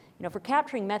strategies. For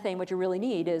capturing methane, what you really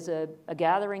need is a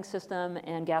gathering system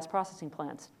and gas processing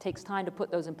plants. It takes time to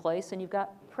put those in place, and you've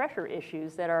got pressure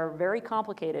issues that are very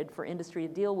complicated for industry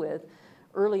to deal with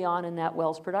early on in that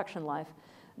well's production life.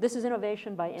 This is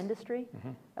innovation by industry.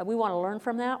 We want to learn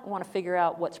from that. We want to figure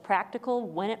out what's practical,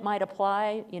 when it might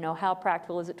apply, how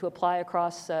practical is it to apply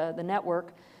across the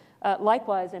network.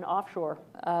 Likewise, in offshore,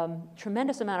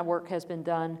 tremendous amount of work has been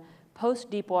done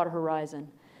post-Deepwater Horizon.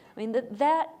 I mean,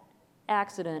 that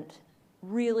accident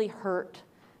really hurt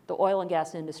the oil and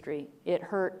gas industry. It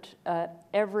hurt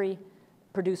every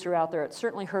producer out there. It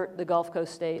certainly hurt the Gulf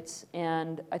Coast states,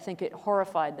 and I think it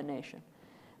horrified the nation.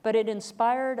 But it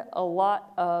inspired a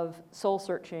lot of soul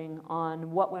searching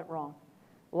on what went wrong.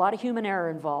 A lot of human error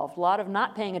involved, a lot of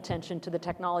not paying attention to the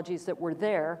technologies that were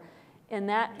there, and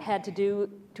that had to do,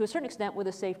 to a certain extent, with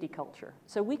a safety culture.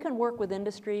 So we can work with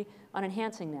industry on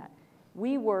enhancing that.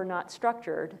 We were not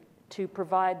structured to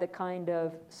provide the kind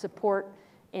of support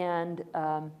and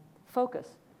focus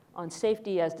on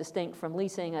safety as distinct from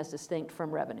leasing, as distinct from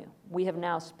revenue. We have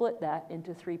now split that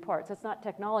into three parts. That's not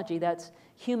technology, that's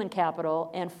human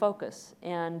capital and focus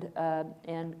and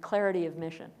clarity of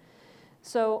mission.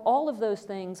 So all of those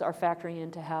things are factoring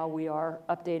into how we are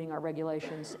updating our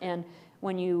regulations. And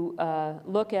when you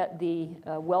look at the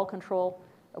well control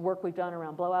work we've done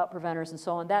around blowout preventers and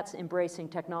so on, that's embracing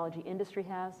technology industry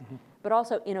has, but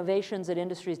also innovations that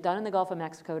industry's done in the Gulf of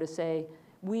Mexico to say,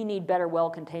 we need better well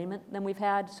containment than we've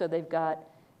had. So they've got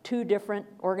two different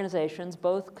organizations,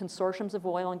 both consortiums of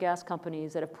oil and gas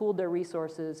companies that have pooled their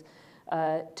resources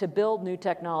to build new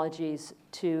technologies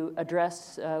to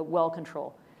address well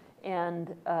control.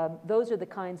 And those are the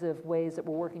kinds of ways that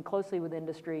we're working closely with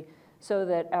industry so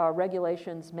that our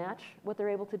regulations match what they're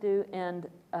able to do and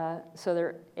so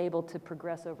they're able to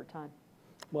progress over time.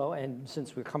 Well, and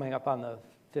since we're coming up on the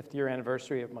 50th-year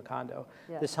anniversary of Macondo,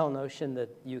 this whole notion that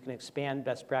you can expand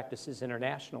best practices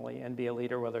internationally and be a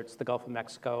leader, whether it's the Gulf of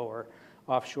Mexico or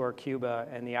offshore Cuba,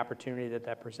 and the opportunity that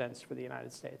that presents for the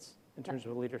United States in terms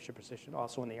of a leadership position,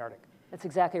 also in the Arctic. That's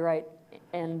exactly right.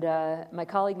 And my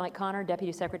colleague Mike Connor,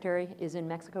 Deputy Secretary, is in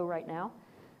Mexico right now.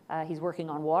 He's working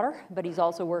on water, but he's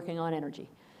also working on energy.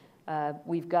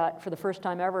 We've got, for the first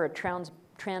time ever, a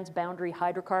transboundary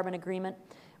hydrocarbon agreement,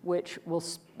 which will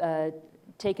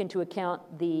take into account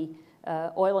the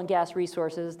oil and gas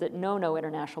resources that know no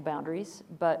international boundaries,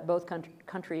 but both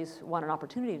countries want an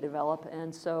opportunity to develop.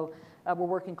 And so we're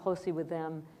working closely with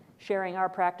them, sharing our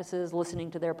practices,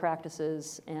 listening to their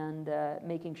practices, and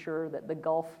making sure that the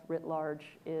Gulf writ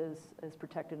large is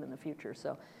protected in the future.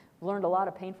 So we've learned a lot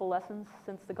of painful lessons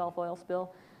since the Gulf oil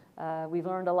spill. We've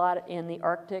learned a lot in the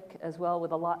Arctic as well,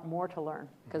 with a lot more to learn,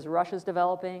 because Russia's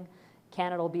developing,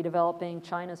 Canada will be developing,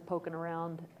 China's poking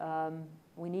around.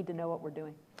 We need to know what we're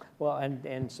doing. Well,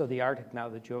 and so the Arctic, now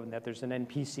that you open that, there's an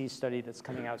NPC study that's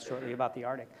coming out shortly about the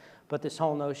Arctic. But this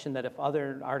whole notion that if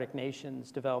other Arctic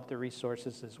nations develop their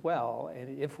resources as well,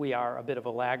 and if we are a bit of a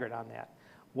laggard on that,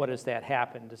 what does that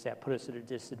happen? Does that put us at a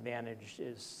disadvantage?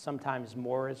 Is sometimes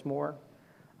more is more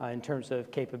in terms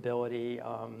of capability,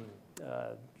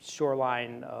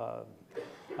 shoreline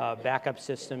backup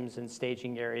systems and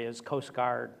staging areas, Coast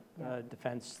Guard,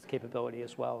 defense capability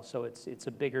as well. So it's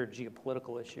a bigger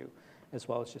geopolitical issue as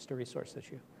well as just a resource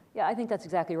issue. Yeah, I think that's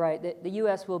exactly right. The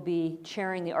U.S. will be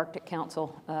chairing the Arctic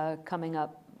Council coming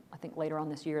up, I think later on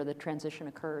this year, the transition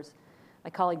occurs. My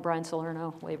colleague Brian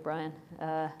Salerno, wave Brian,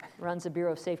 runs the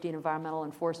Bureau of Safety and Environmental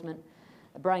Enforcement.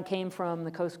 Brian came from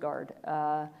the Coast Guard.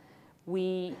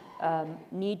 We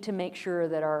need to make sure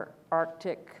that our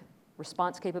Arctic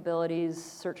response capabilities,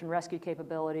 search and rescue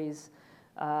capabilities,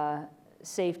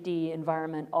 safety,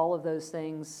 environment, all of those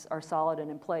things are solid and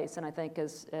in place. And I think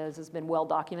as has been well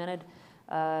documented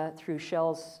through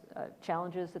Shell's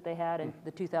challenges that they had in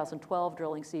the 2012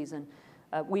 drilling season,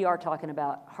 we are talking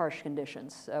about harsh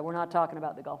conditions. We're not talking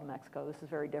about the Gulf of Mexico. This is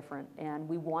very different. And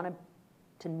we want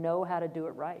to know how to do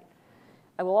it right.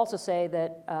 I will also say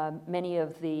that many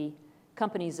of the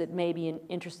companies that may be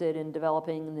interested in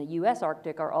developing in the U.S.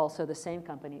 Arctic are also the same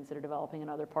companies that are developing in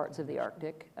other parts of the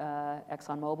Arctic.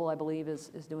 ExxonMobil, I believe, is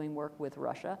doing work with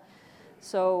Russia.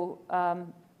 So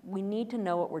we need to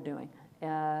know what we're doing.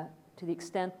 To the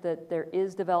extent that there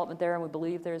is development there and we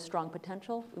believe there is strong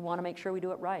potential, we want to make sure we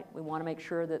do it right. We want to make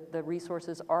sure that the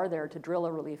resources are there to drill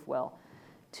a relief well,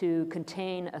 to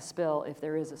contain a spill if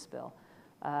there is a spill.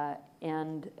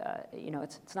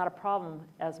 It's not a problem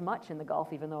as much in the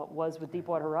Gulf, even though it was with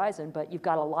Deepwater Horizon, but you've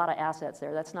got a lot of assets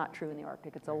there. That's not true in the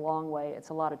Arctic. It's a long way, it's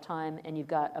a lot of time, and you've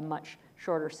got a much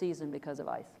shorter season because of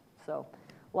ice. So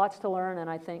lots to learn, and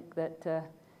I think that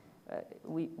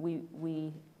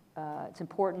it's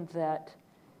important that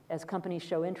as companies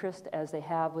show interest, as they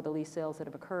have with the lease sales that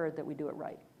have occurred, that we do it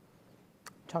right.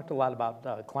 Talked a lot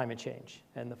about climate change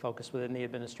and the focus within the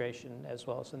administration as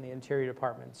well as in the Interior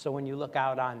Department. So when you look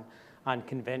out on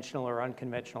conventional or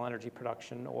unconventional energy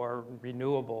production or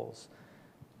renewables,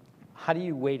 how do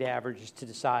you weight averages to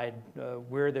decide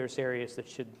where there's areas that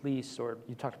should lease, or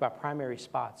you talked about primary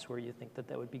spots where you think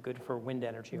that would be good for wind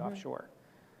energy offshore?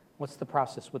 What's the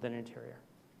process within Interior?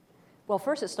 Well,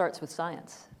 first it starts with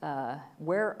science.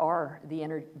 Where are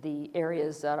the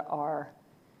areas that are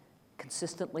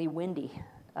consistently windy?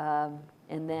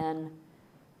 And then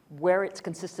where it's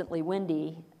consistently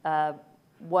windy,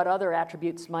 what other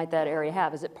attributes might that area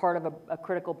have? Is it part of a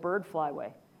critical bird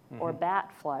flyway or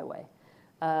bat flyway?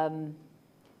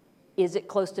 Is it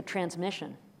close to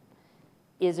transmission?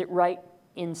 Is it right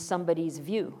in somebody's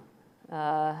view?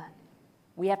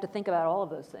 We have to think about all of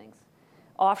those things.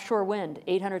 Offshore wind,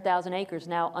 800,000 acres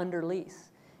now under lease.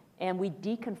 And we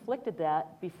deconflicted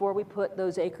that before we put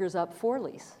those acres up for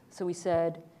lease. So we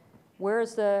said, where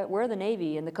are the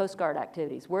Navy and the Coast Guard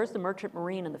activities? Where's the merchant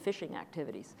marine and the fishing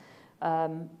activities?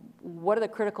 What are the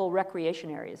critical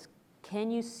recreation areas? Can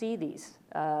you see these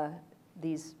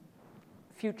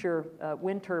future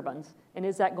wind turbines? And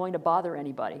is that going to bother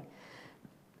anybody?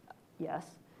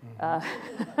 Yes,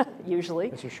 usually.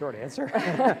 That's your short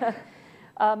answer.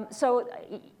 So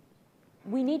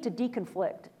we need to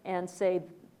deconflict and say,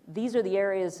 these are the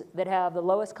areas that have the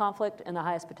lowest conflict and the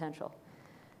highest potential.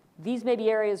 These may be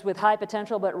areas with high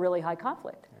potential but really high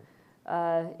conflict.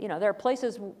 There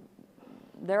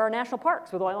are national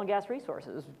parks with oil and gas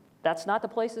resources. That's not the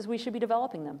places we should be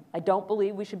developing them. I don't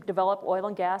believe we should develop oil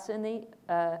and gas in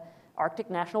the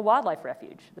Arctic National Wildlife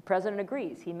Refuge. The president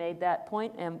agrees. He made that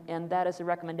point, and that is a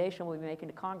recommendation we'll be making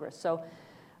to Congress. So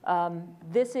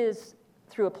this is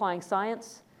through applying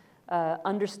science,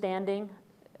 understanding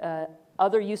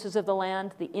other uses of the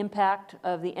land, the impact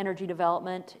of the energy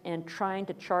development, and trying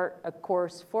to chart a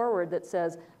course forward that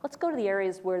says, let's go to the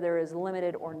areas where there is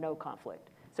limited or no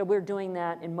conflict. So we're doing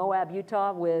that in Moab,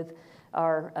 Utah with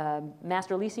our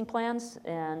master leasing plans,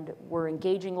 and we're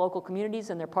engaging local communities,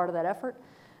 and they're part of that effort.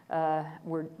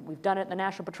 We've done it in the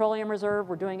National Petroleum Reserve.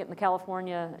 We're doing it in the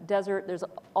California desert. There's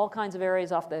all kinds of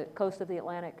areas off the coast of the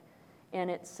Atlantic,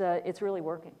 and it's really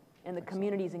working, and the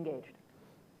community's engaged.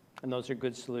 And those are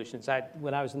good solutions.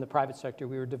 When I was in the private sector,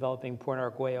 we were developing Point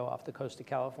Arguello off the coast of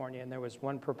California, and there was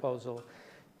one proposal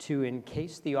to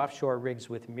encase the offshore rigs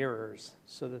with mirrors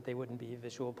so that they wouldn't be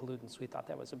visual pollutants. We thought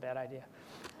that was a bad idea.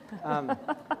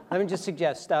 Let me just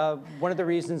suggest, one of the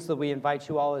reasons that we invite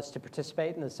you all is to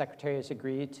participate, and the Secretary has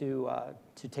agreed to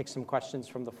take some questions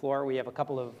from the floor. We have a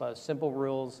couple of simple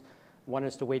rules. One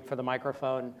is to wait for the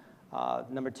microphone.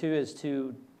 Number two is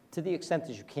to the extent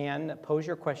that you can, pose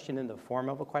your question in the form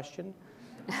of a question.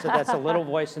 So that's a little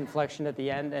voice inflection at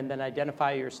the end, and then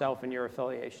identify yourself and your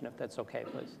affiliation, if that's okay,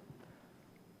 please.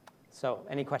 So,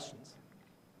 any questions?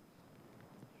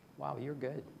 Wow, you're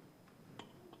good.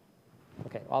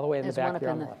 Okay, all the way in the back here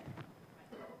on the left.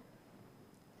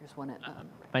 There's one at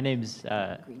My name's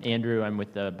Andrew. I'm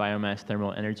with the Biomass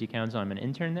Thermal Energy Council. I'm an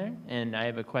intern there, and I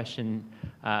have a question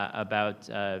about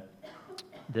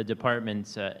the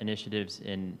department's initiatives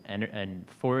in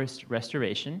forest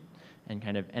restoration and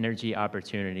kind of energy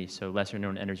opportunities, so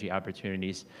lesser-known energy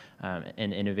opportunities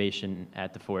and innovation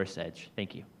at the forest edge.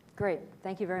 Thank you. Great.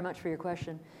 Thank you very much for your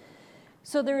question.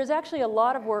 So there is actually a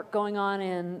lot of work going on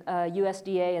in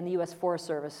USDA and the U.S. Forest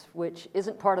Service, which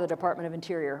isn't part of the Department of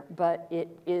Interior, but it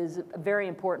is a very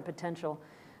important potential.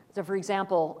 So for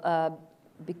example,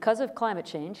 because of climate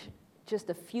change,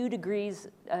 just a few degrees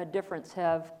difference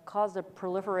have caused a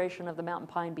proliferation of the mountain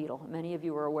pine beetle. Many of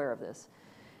you are aware of this,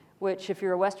 which if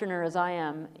you're a Westerner, as I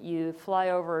am, you fly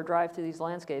over or drive through these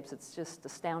landscapes, it's just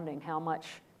astounding how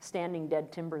much standing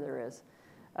dead timber there is.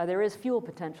 There is fuel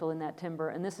potential in that timber,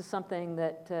 and this is something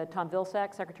that Tom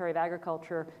Vilsack, Secretary of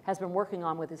Agriculture, has been working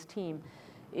on with his team.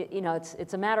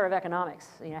 It's a matter of economics.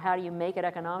 How do you make it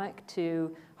economic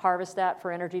to harvest that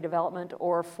for energy development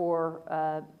or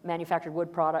for manufactured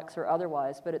wood products or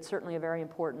otherwise? But it's certainly a very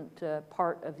important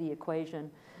part of the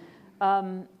equation.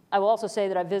 I will also say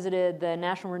that I visited the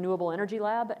National Renewable Energy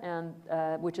Lab,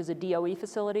 which is a DOE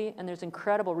facility, and there's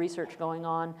incredible research going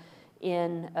on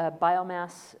in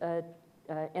biomass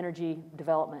energy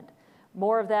development.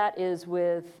 More of that is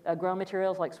with grown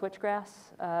materials like switchgrass,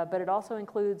 but it also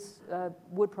includes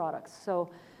wood products. So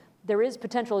there is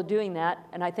potential of doing that,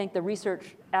 and I think the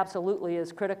research absolutely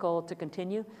is critical to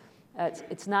continue.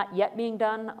 It's not yet being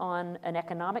done on an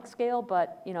economic scale,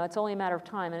 but it's only a matter of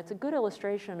time, and it's a good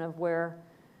illustration of where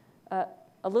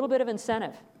a little bit of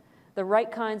incentive, the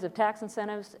right kinds of tax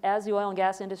incentives, as the oil and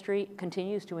gas industry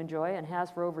continues to enjoy and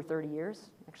has for over 30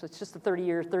 years. Actually, it's just the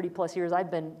 30 plus years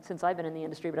since I've been in the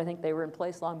industry, but I think they were in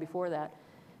place long before that.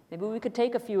 Maybe we could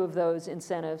take a few of those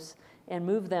incentives and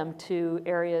move them to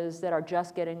areas that are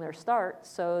just getting their start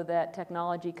so that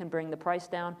technology can bring the price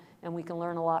down and we can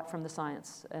learn a lot from the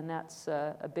science. And that's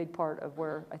a big part of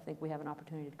where I think we have an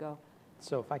opportunity to go.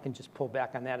 So if I can just pull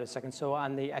back on that a second. So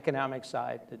on the economic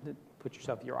side, put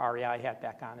your REI hat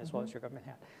back on as well as your government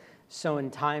hat. So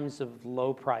in times of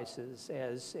low prices,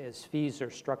 as fees or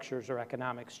structures or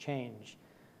economics change,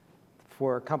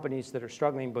 for companies that are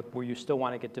struggling but where you still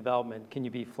want to get development, can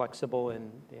you be flexible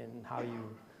in how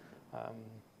you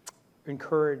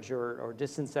encourage or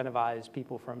disincentivize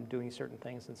people from doing certain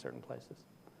things in certain places?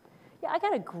 Yeah, I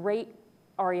got a great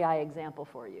REI example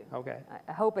for you. Okay.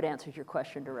 I hope it answers your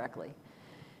question directly.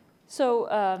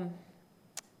 So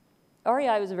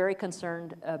REI was very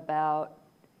concerned about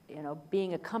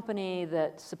being a company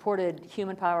that supported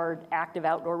human-powered active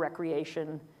outdoor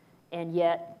recreation and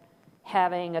yet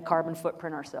having a carbon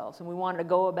footprint ourselves. And we wanted to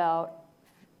go about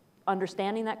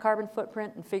understanding that carbon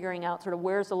footprint and figuring out sort of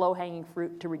where's the low-hanging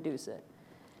fruit to reduce it.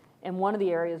 And one of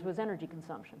the areas was energy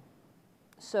consumption.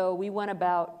 So we went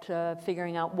about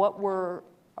figuring out what were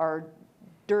our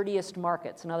dirtiest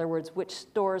markets. In other words, which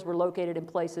stores were located in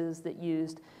places that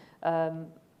used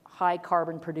high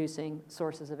carbon producing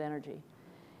sources of energy.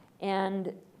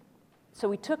 And so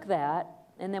we took that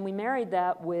and then we married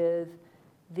that with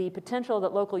the potential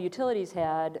that local utilities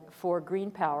had for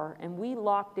green power, and we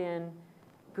locked in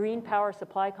green power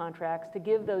supply contracts to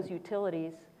give those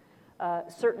utilities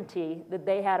certainty that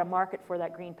they had a market for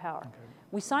that green power. Okay.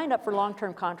 We signed up for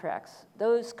long-term contracts.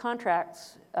 Those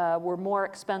contracts were more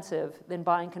expensive than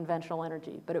buying conventional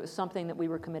energy, but it was something that we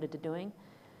were committed to doing.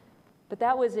 But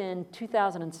that was in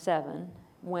 2007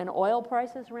 when oil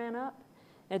prices ran up.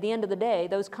 At the end of the day,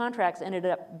 those contracts ended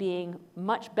up being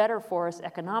much better for us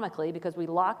economically because we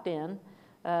locked in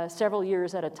several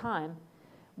years at a time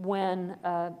when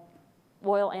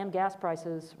oil and gas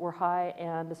prices were high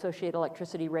and associated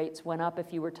electricity rates went up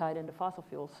if you were tied into fossil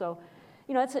fuels. So,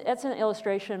 it's an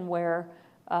illustration where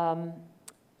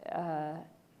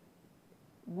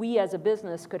we as a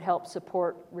business could help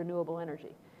support renewable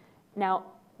energy. Now,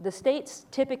 the states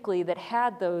typically that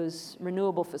had those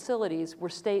renewable facilities were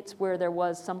states where there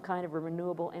was some kind of a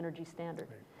renewable energy standard.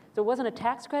 Right. So it wasn't a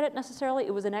tax credit necessarily,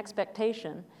 it was an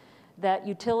expectation that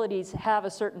utilities have a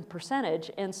certain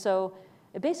percentage, and so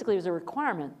it basically was a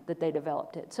requirement that they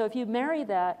developed it. So if you marry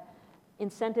that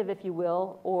incentive, if you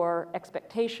will, or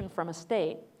expectation from a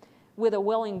state with a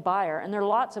willing buyer, and there are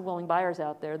lots of willing buyers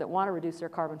out there that want to reduce their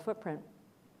carbon footprint,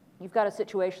 you've got a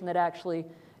situation that actually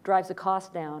drives the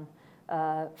cost down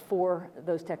for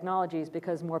those technologies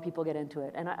because more people get into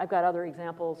it. And I've got other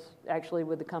examples actually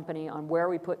with the company on where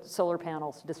we put solar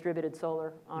panels, distributed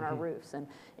solar on our roofs,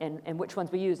 and which ones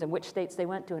we used and which states they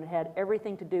went to, and it had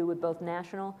everything to do with both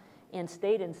national and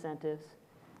state incentives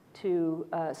to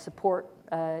support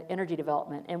energy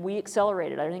development. And we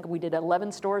accelerated. I think we did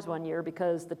 11 stores one year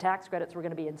because the tax credits were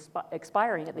going to be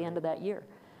expiring at the end of that year,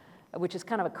 which is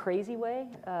kind of a crazy way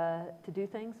to do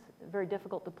things. Very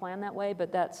difficult to plan that way,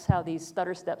 but that's how these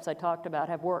stutter steps I talked about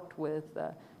have worked with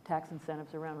tax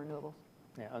incentives around renewables.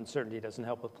 Yeah, uncertainty doesn't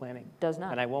help with planning. Does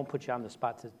not. And I won't put you on the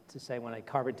spot to say when a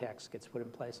carbon tax gets put in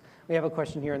place. We have a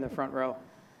question here in the front row.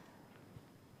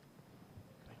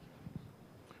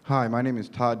 Hi, my name is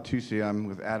Todd Tucci. I'm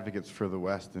with Advocates for the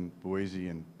West in Boise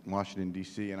and Washington,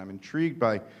 D.C., and I'm intrigued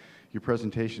by your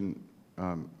presentation,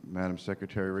 Madam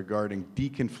Secretary, regarding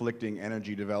deconflicting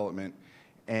energy development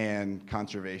and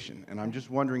conservation. And I'm just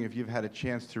wondering if you've had a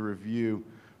chance to review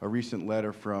a recent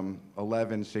letter from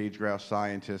 11 sage-grouse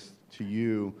scientists to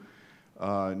you,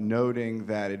 noting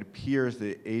that it appears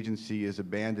the agency is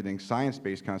abandoning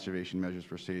science-based conservation measures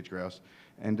for sage-grouse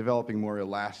and developing more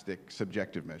elastic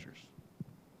subjective measures.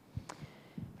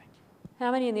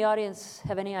 How many in the audience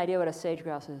have any idea what a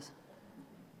sage-grouse is?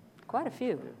 Quite a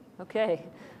few. Okay.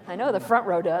 I know the front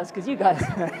row does, because you guys,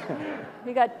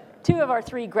 we got 2 of our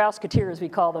 3 grouse-keteers, we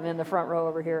call them, in the front row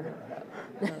over here.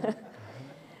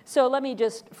 So let me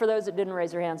just, for those that didn't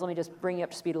raise their hands, let me just bring you up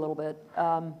to speed a little bit.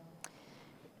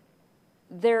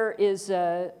 There is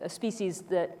a species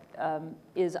that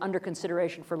is under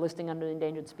consideration for listing under the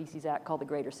Endangered Species Act called the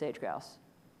greater sage-grouse.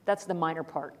 That's the minor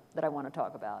part that I want to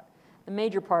talk about. The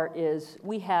major part is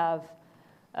we have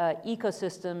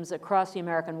ecosystems across the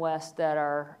American West that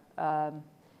are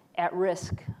at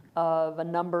risk of a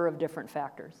number of different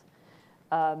factors.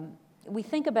 We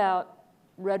think about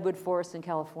redwood forests in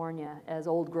California as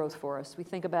old growth forests. We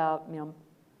think about,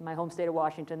 my home state of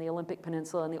Washington, the Olympic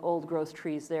Peninsula and the old growth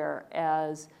trees there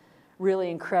as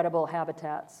really incredible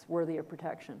habitats worthy of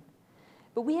protection.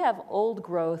 But we have old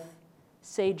growth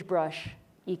sagebrush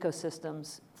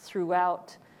ecosystems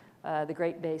throughout the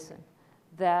Great Basin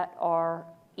that are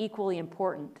equally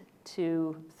important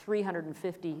to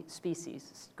 350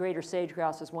 species. Greater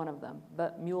sage-grouse is one of them,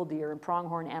 but mule deer and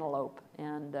pronghorn antelope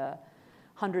and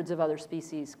hundreds of other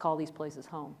species call these places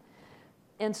home.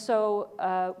 And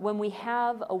so when we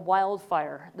have a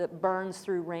wildfire that burns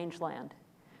through rangeland,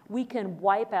 we can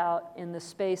wipe out in the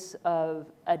space of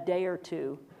a day or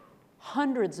two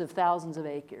hundreds of thousands of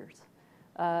acres,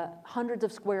 hundreds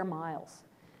of square miles,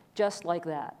 just like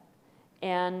that.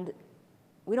 And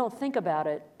we don't think about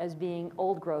it as being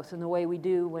old growth in the way we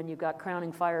do when you've got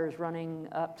crowning fires running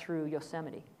up through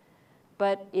Yosemite.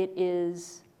 But it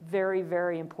is very,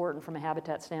 very important from a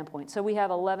habitat standpoint. So we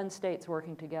have 11 states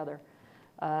working together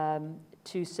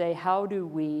to say, how do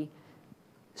we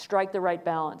strike the right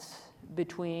balance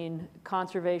between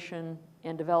conservation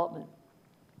and development?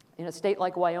 In a state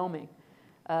like Wyoming,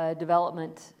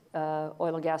 development,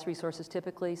 oil and gas resources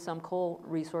typically, some coal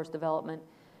resource development,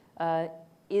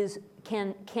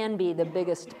 can be the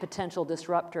biggest potential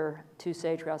disruptor to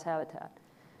sage-grouse habitat.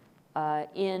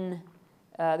 In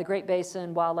the Great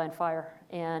Basin, wildland fire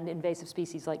and invasive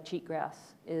species like cheatgrass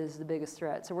is the biggest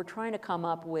threat. So we're trying to come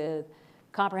up with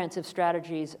comprehensive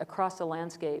strategies across the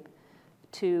landscape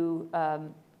to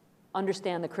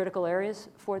understand the critical areas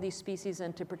for these species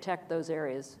and to protect those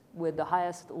areas with the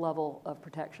highest level of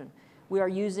protection. We are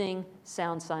using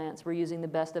sound science. We're using the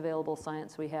best available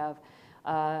science we have.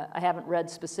 I haven't read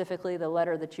specifically the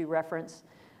letter that you referenced,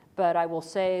 but I will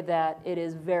say that it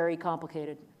is very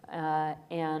complicated.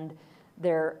 And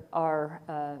there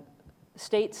are,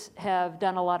 states have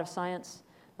done a lot of science.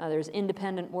 There's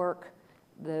independent work.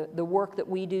 The work that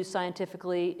we do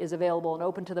scientifically is available and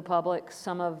open to the public.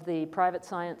 Some of the private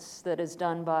science that is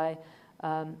done by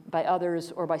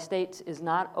others or by states is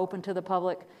not open to the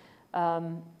public.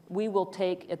 We will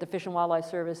take, at the Fish and Wildlife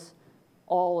Service,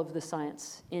 all of the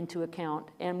science into account.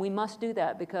 And we must do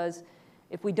that, because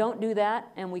if we don't do that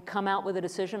and we come out with a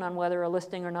decision on whether a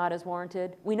listing or not is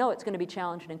warranted, we know it's going to be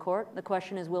challenged in court. The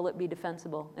question is, will it be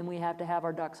defensible? And we have to have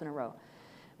our ducks in a row.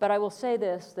 But I will say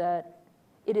this, that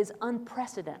it is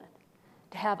unprecedented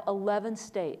to have 11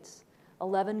 states,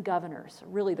 11 governors,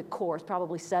 really the core,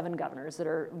 probably 7 governors that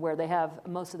are where they have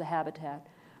most of the habitat,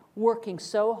 working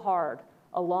so hard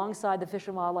alongside the Fish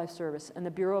and Wildlife Service and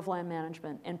the Bureau of Land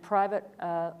Management and private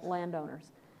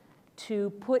landowners to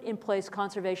put in place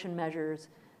conservation measures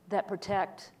that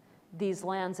protect these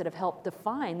lands that have helped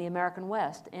define the American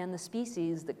West and the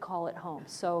species that call it home.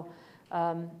 So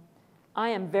I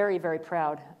am very, very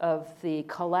proud of the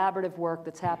collaborative work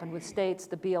that's happened with states,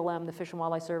 the BLM, the Fish and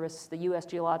Wildlife Service, the U.S.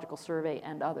 Geological Survey,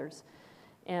 and others.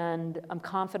 And I'm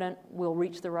confident we'll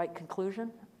reach the right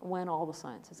conclusion when all the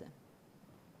science is in.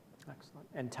 Excellent.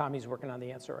 And Tommy's working on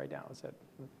the answer right now, is it?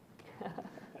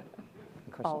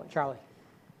 Always. Charlie.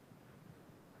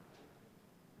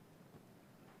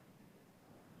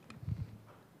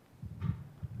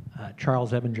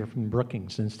 Charles Ebinger from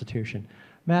Brookings Institution.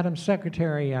 Madam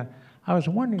Secretary, I was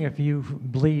wondering if you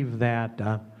believe that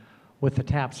with the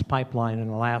TAPS pipeline in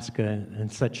Alaska in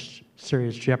such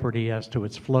serious jeopardy as to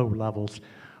its flow levels,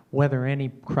 whether any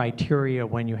criteria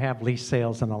when you have lease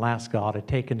sales in Alaska ought to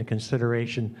take into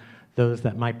consideration those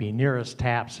that might be nearest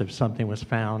TAPS if something was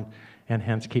found, and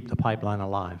hence keep the pipeline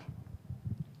alive.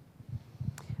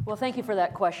 Well, thank you for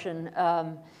that question.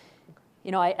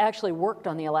 I actually worked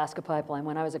on the Alaska pipeline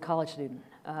when I was a college student,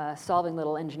 solving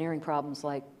little engineering problems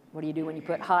like, what do you do when you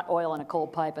put hot oil in a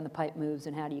cold pipe and the pipe moves,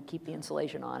 and how do you keep the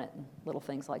insulation on it, and little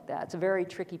things like that. It's a very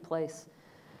tricky place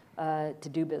to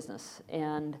do business.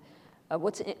 And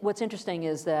what's interesting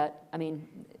is that,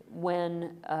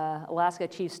 when Alaska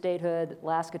achieved statehood,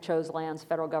 Alaska chose lands,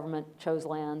 federal government chose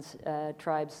lands,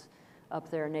 tribes up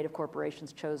there, native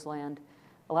corporations chose land.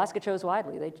 Alaska chose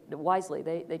wisely.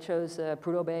 They chose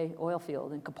Prudhoe Bay oil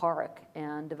field in Kaparik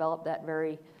and developed that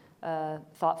very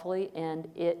thoughtfully, and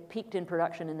it peaked in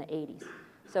production in the 80s.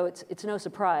 So it's no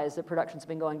surprise that production's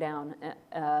been going down.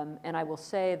 And I will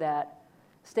say that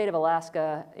the state of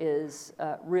Alaska is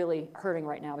really hurting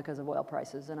right now because of oil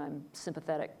prices, and I'm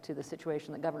sympathetic to the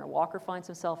situation that Governor Walker finds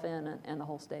himself in and the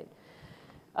whole state.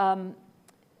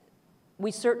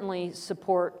 We certainly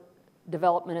support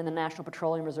development in the National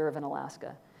Petroleum Reserve in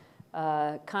Alaska.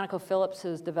 ConocoPhillips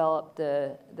has developed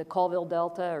the Colville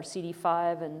Delta, or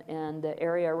CD5, and the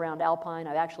area around Alpine.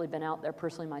 I've actually been out there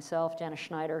personally myself. Janice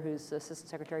Schneider, who's Assistant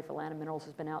Secretary for Land and Minerals,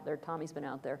 has been out there. Tommy's been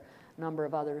out there, a number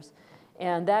of others.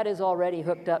 And that is already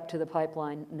hooked up to the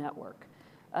pipeline network.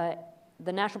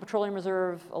 The National Petroleum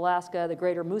Reserve, Alaska, the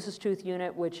Greater Moose's Tooth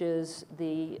Unit, which is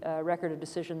the record of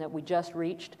decision that we just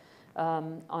reached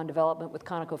on development with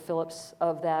ConocoPhillips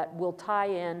of that, will tie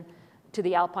in to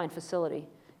the Alpine facility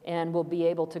and will be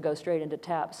able to go straight into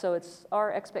TAPS. So it's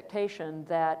our expectation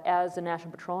that as the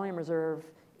National Petroleum Reserve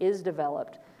is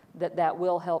developed, that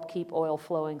will help keep oil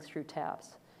flowing through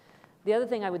TAPS. The other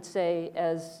thing I would say,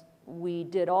 as we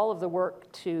did all of the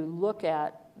work to look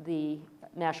at the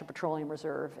National Petroleum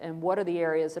Reserve and what are the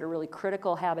areas that are really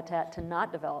critical habitat to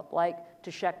not develop, like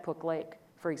Teshekpuk Lake,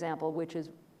 for example, which is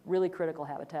really critical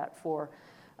habitat for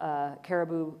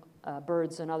caribou,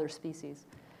 birds, and other species.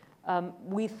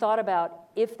 We thought about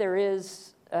if there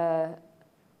is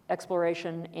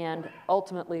exploration and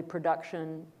ultimately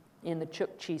production in the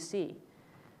Chukchi Sea,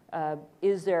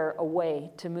 is there a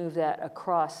way to move that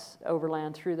across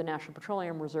overland through the National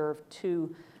Petroleum Reserve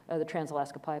to the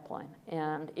Trans-Alaska Pipeline?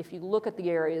 And if you look at the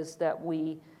areas that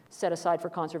we set aside for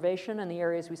conservation and the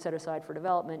areas we set aside for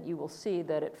development, you will see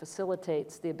that it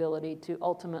facilitates the ability to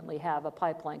ultimately have a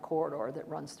pipeline corridor that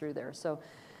runs through there. So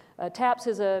TAPS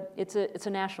is it's a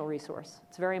national resource.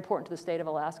 It's very important to the state of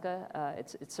Alaska.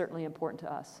 It's certainly important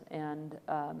to us. And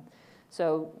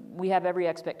so we have every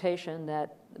expectation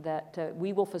that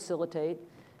we will facilitate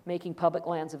making public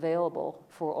lands available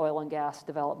for oil and gas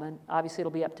development. Obviously,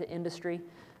 it'll be up to industry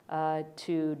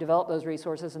to develop those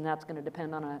resources, and that's going to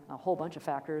depend on a whole bunch of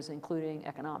factors, including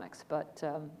economics. But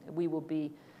we will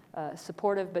be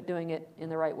supportive, but doing it in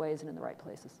the right ways and in the right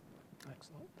places.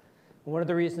 Excellent. One of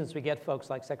the reasons we get folks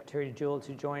like Secretary Jewell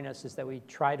to join us is that we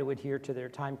try to adhere to their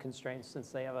time constraints, since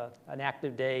they have an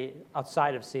active day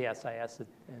outside of CSIS,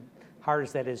 and hard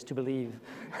as that is to believe.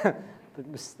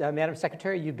 But, Madam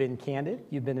Secretary, you've been candid,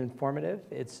 you've been informative.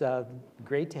 It's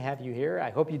great to have you here.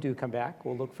 I hope you do come back.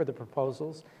 We'll look for the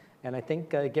proposals. And I think,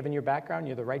 given your background,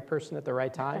 you're the right person at the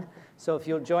right time. So if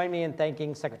you'll join me in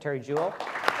thanking Secretary Jewell.